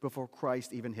years before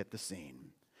Christ even hit the scene.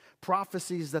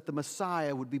 Prophecies that the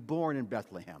Messiah would be born in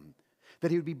Bethlehem,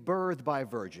 that he would be birthed by a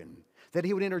virgin, that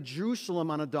he would enter Jerusalem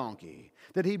on a donkey,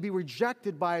 that he'd be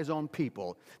rejected by his own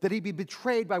people, that he'd be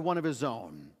betrayed by one of his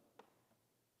own.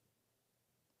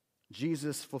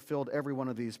 Jesus fulfilled every one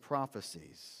of these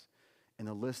prophecies, and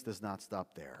the list does not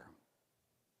stop there.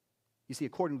 You see,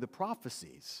 according to the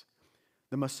prophecies,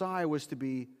 the Messiah was to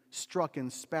be struck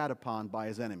and spat upon by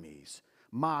his enemies,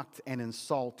 mocked and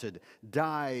insulted,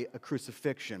 die a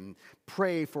crucifixion,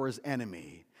 pray for his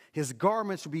enemy. His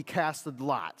garments would be cast in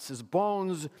lots. His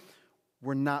bones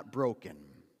were not broken.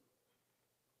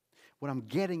 What I'm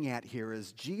getting at here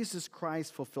is Jesus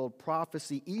Christ fulfilled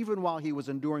prophecy even while he was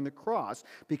enduring the cross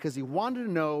because he wanted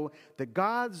to know that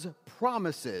God's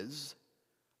promises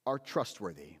are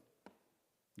trustworthy.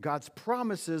 God's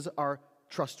promises are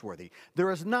trustworthy.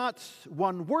 There is not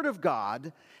one word of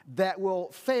God that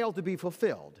will fail to be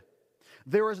fulfilled.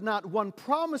 There is not one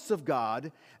promise of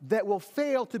God that will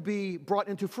fail to be brought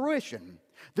into fruition.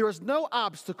 There is no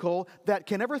obstacle that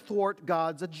can ever thwart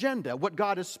God's agenda. What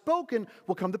God has spoken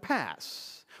will come to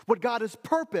pass. What God has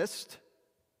purposed,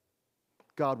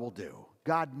 God will do.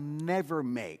 God never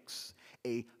makes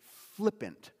a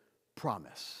flippant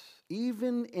promise.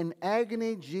 Even in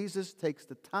agony, Jesus takes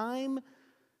the time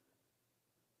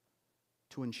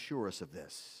to ensure us of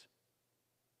this.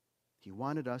 He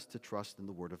wanted us to trust in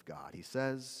the Word of God. He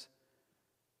says,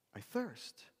 I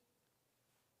thirst.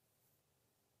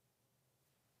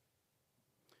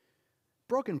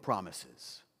 Broken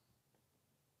promises.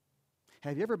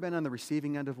 Have you ever been on the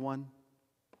receiving end of one?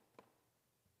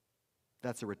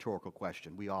 That's a rhetorical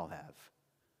question. We all have.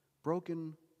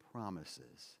 Broken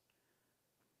promises.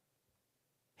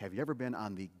 Have you ever been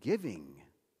on the giving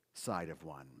side of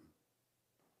one?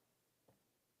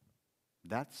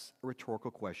 That's a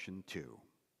rhetorical question, too.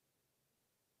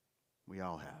 We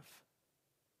all have.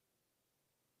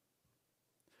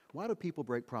 Why do people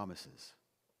break promises?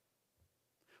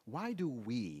 Why do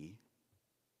we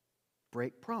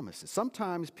break promises?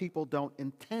 Sometimes people don't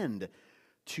intend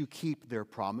to keep their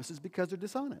promises because they're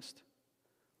dishonest.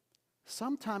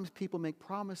 Sometimes people make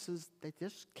promises they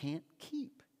just can't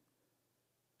keep.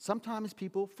 Sometimes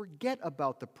people forget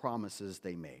about the promises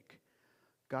they make.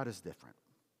 God is different.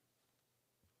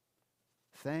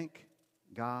 Thank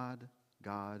God,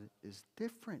 God is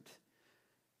different.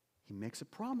 He makes a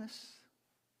promise.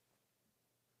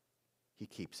 He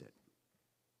keeps it.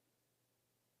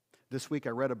 This week I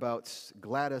read about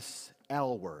Gladys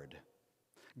Aylward.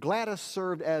 Gladys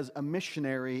served as a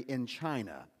missionary in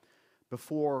China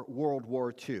before World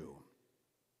War II.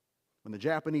 When the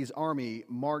Japanese army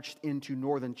marched into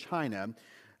northern China,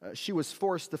 she was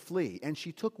forced to flee, and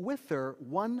she took with her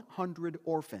 100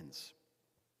 orphans.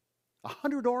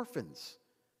 100 orphans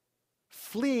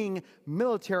fleeing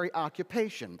military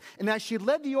occupation. And as she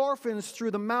led the orphans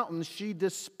through the mountains, she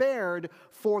despaired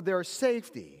for their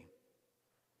safety.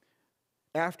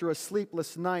 After a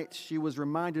sleepless night, she was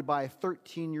reminded by a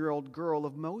 13-year-old girl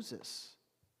of Moses.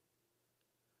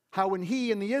 How when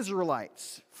he and the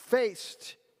Israelites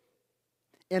faced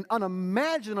an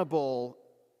unimaginable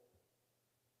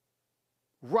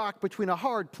rock between a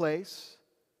hard place,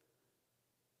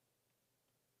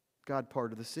 God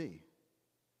parted the sea.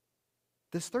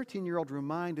 This 13-year-old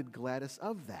reminded Gladys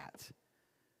of that.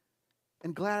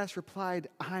 And Gladys replied,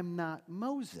 I'm not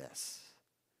Moses.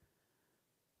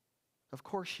 Of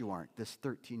course you aren't, this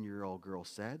 13-year-old girl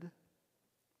said.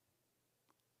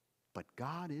 But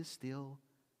God is still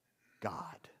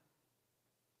God.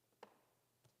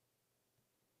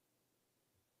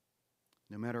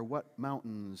 No matter what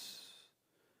mountains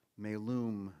may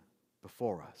loom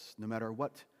before us, no matter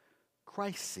what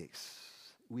crises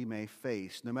we may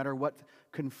face, no matter what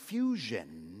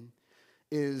confusion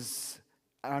is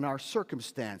on our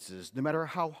circumstances, no matter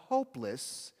how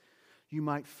hopeless you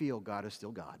might feel, God is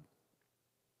still God.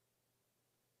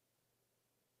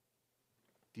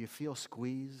 Do you feel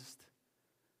squeezed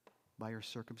by your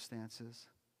circumstances?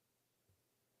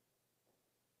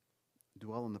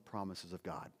 Dwell on the promises of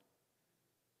God.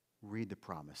 Read the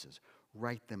promises.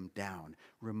 Write them down.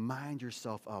 Remind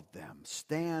yourself of them.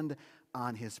 Stand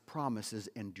on His promises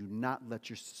and do not let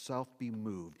yourself be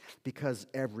moved, because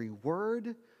every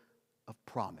word of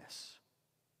promise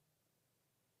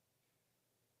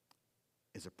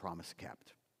is a promise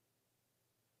kept.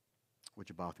 Would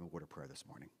you bow with me in a word of prayer this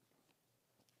morning?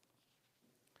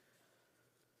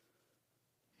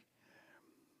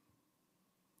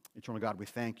 Eternal God, we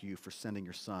thank you for sending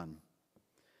your Son.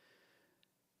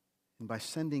 And by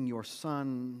sending your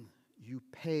Son, you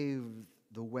paved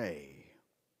the way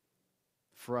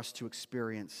for us to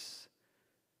experience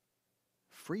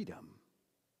freedom.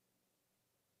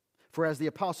 For as the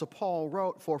Apostle Paul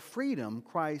wrote, for freedom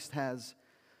Christ has,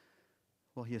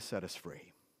 well, He has set us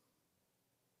free.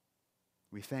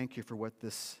 We thank you for what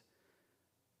this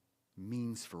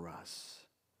means for us,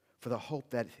 for the hope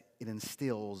that it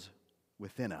instills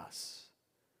within us.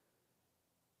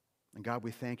 And God,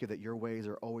 we thank you that your ways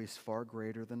are always far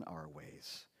greater than our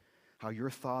ways, how your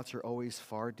thoughts are always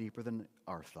far deeper than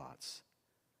our thoughts.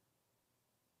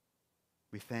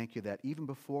 We thank you that even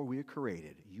before we were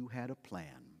created, you had a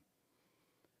plan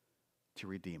to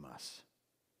redeem us.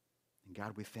 And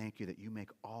God, we thank you that you make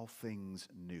all things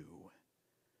new.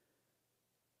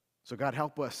 So God,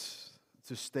 help us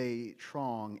to stay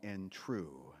strong and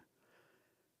true.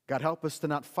 God, help us to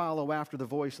not follow after the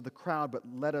voice of the crowd, but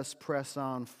let us press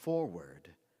on forward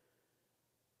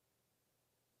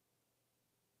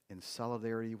in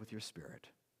solidarity with your Spirit.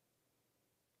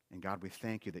 And God, we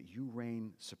thank you that you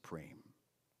reign supreme.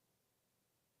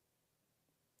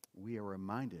 We are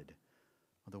reminded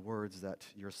of the words that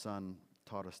your Son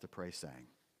taught us to pray, saying,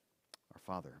 Our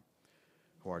Father,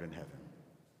 who art in heaven,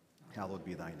 hallowed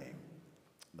be thy name.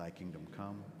 Thy kingdom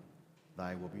come,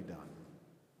 thy will be done,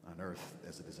 on earth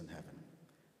as it is in heaven.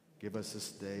 Give us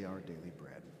this day our daily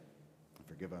bread, and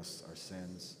forgive us our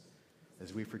sins,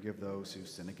 as we forgive those who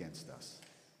sin against us.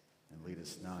 And lead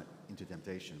us not into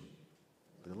temptation,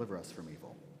 but deliver us from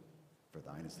evil. For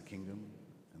thine is the kingdom,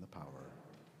 and the power,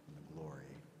 and the glory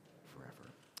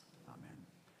forever. Amen.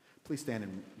 Please stand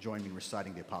and join me in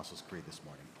reciting the Apostles' Creed this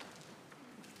morning.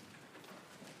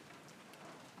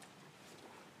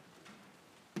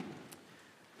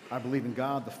 I believe in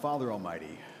God, the Father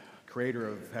Almighty, creator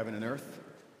of heaven and earth.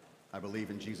 I believe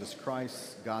in Jesus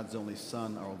Christ, God's only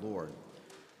Son, our Lord,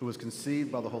 who was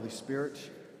conceived by the Holy Spirit,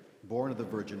 born of the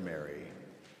Virgin Mary,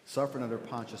 suffered under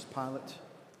Pontius Pilate,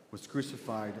 was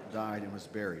crucified, died, and was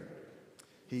buried.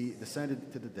 He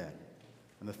descended to the dead,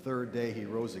 and the third day he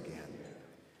rose again.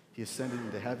 He ascended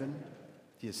into heaven.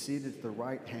 He is seated at the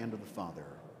right hand of the Father.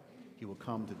 He will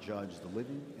come to judge the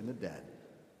living and the dead.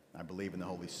 I believe in the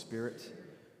Holy Spirit,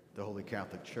 the Holy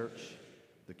Catholic Church,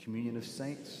 the communion of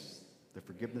saints, the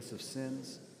forgiveness of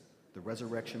sins, the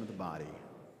resurrection of the body,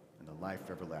 and the life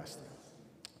everlasting.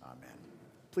 Amen.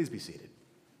 Please be seated.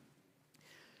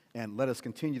 And let us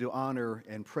continue to honor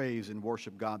and praise and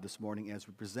worship God this morning as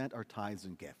we present our tithes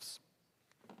and gifts.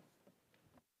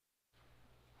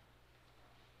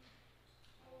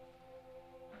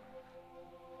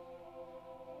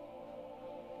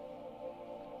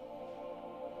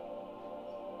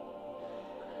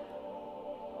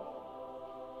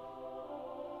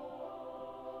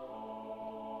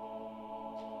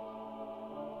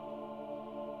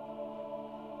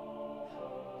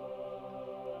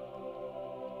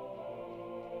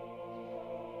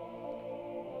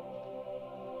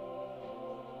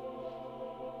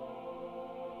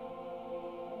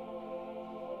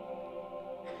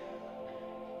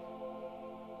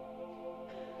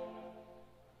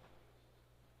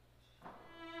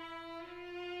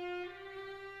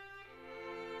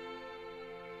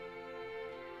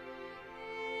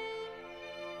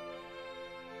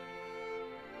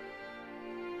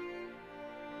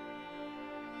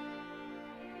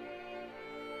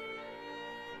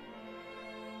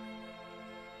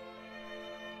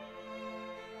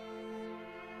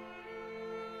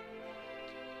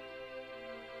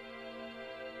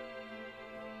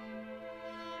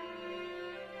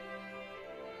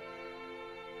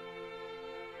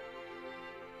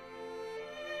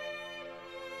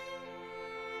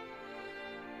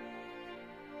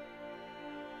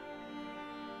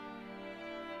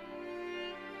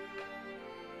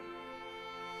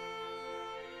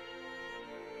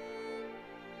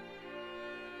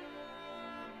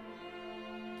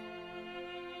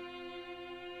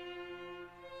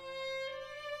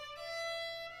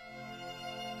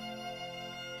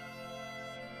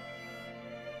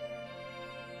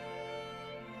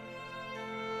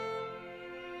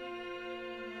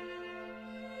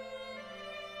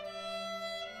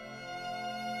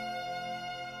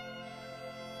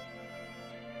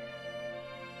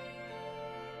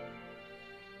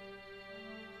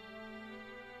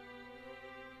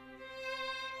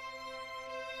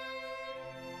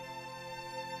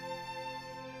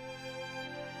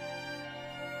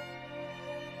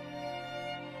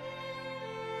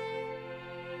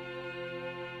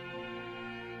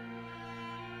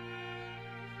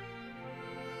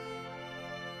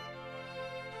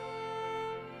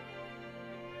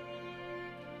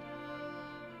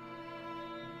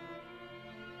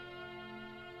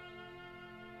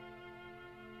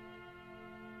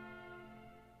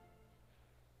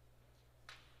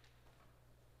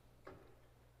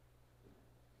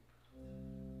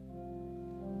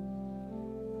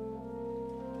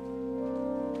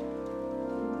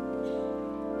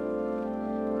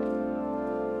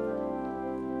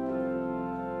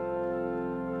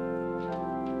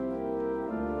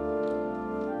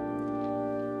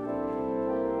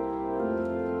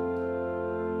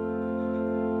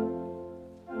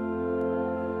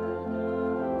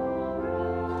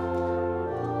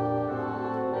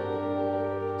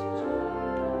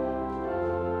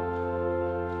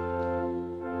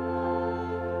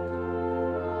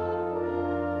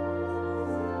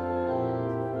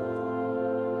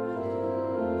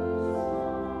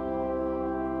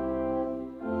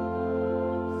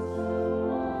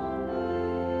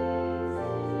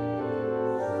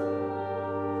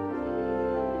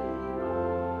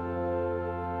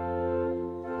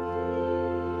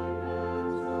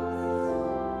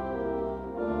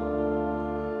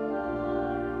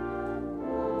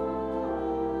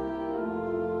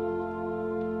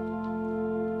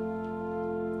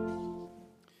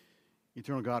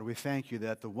 Eternal God, we thank you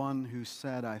that the one who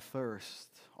said, "I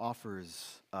thirst,"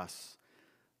 offers us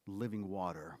living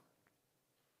water.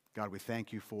 God, we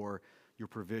thank you for your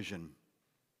provision.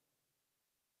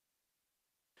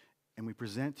 And we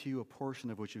present to you a portion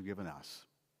of what you've given us.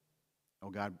 Oh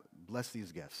God, bless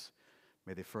these gifts.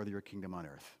 May they further your kingdom on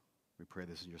earth. We pray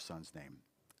this in your Son's name.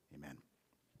 Amen.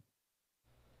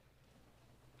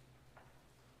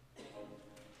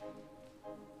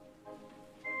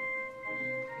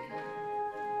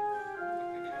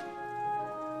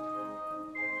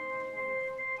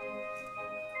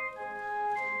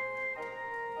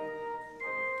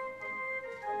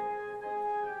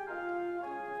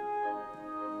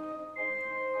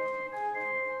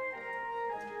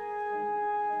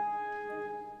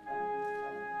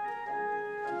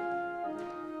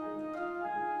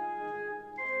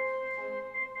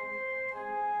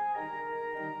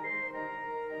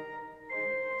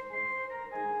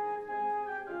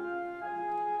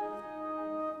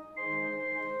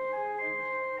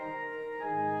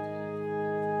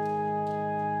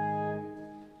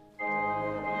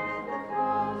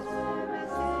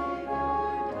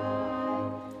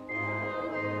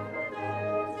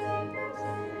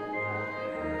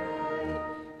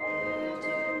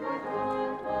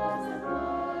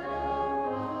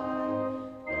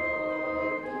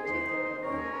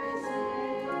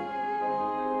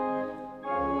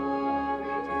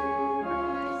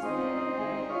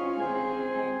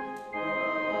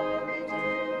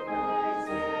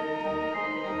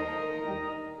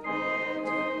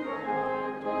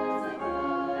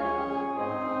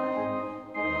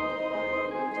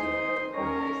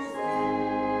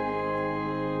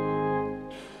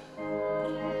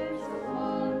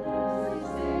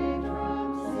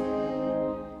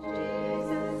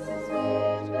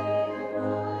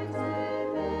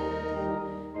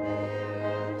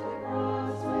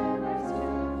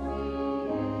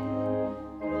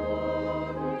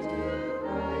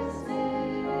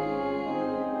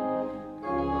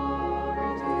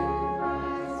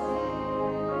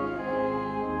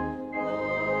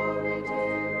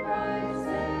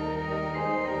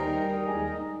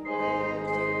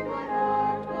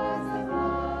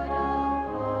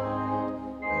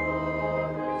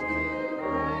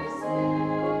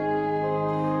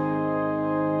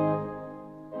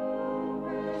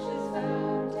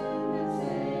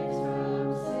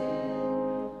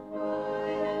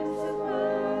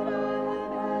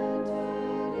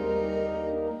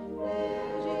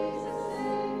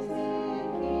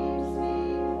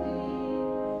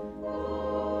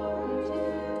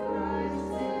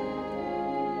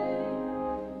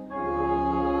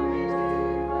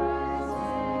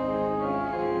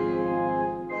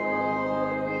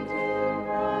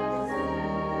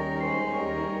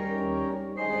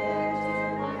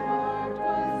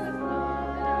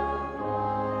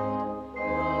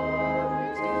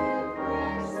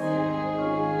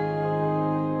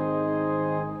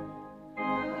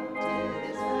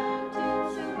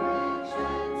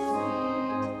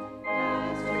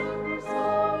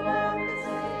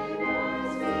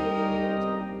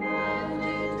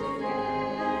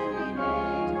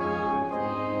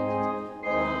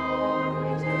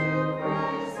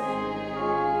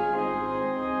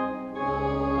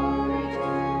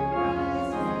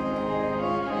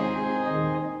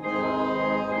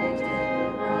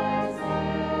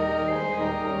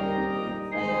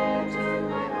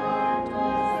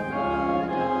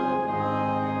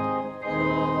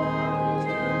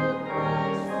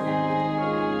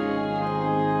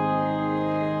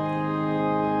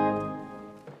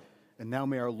 Now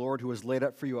may our Lord, who has laid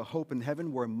up for you a hope in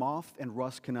heaven where moth and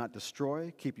rust cannot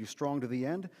destroy, keep you strong to the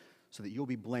end, so that you'll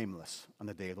be blameless on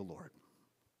the day of the Lord.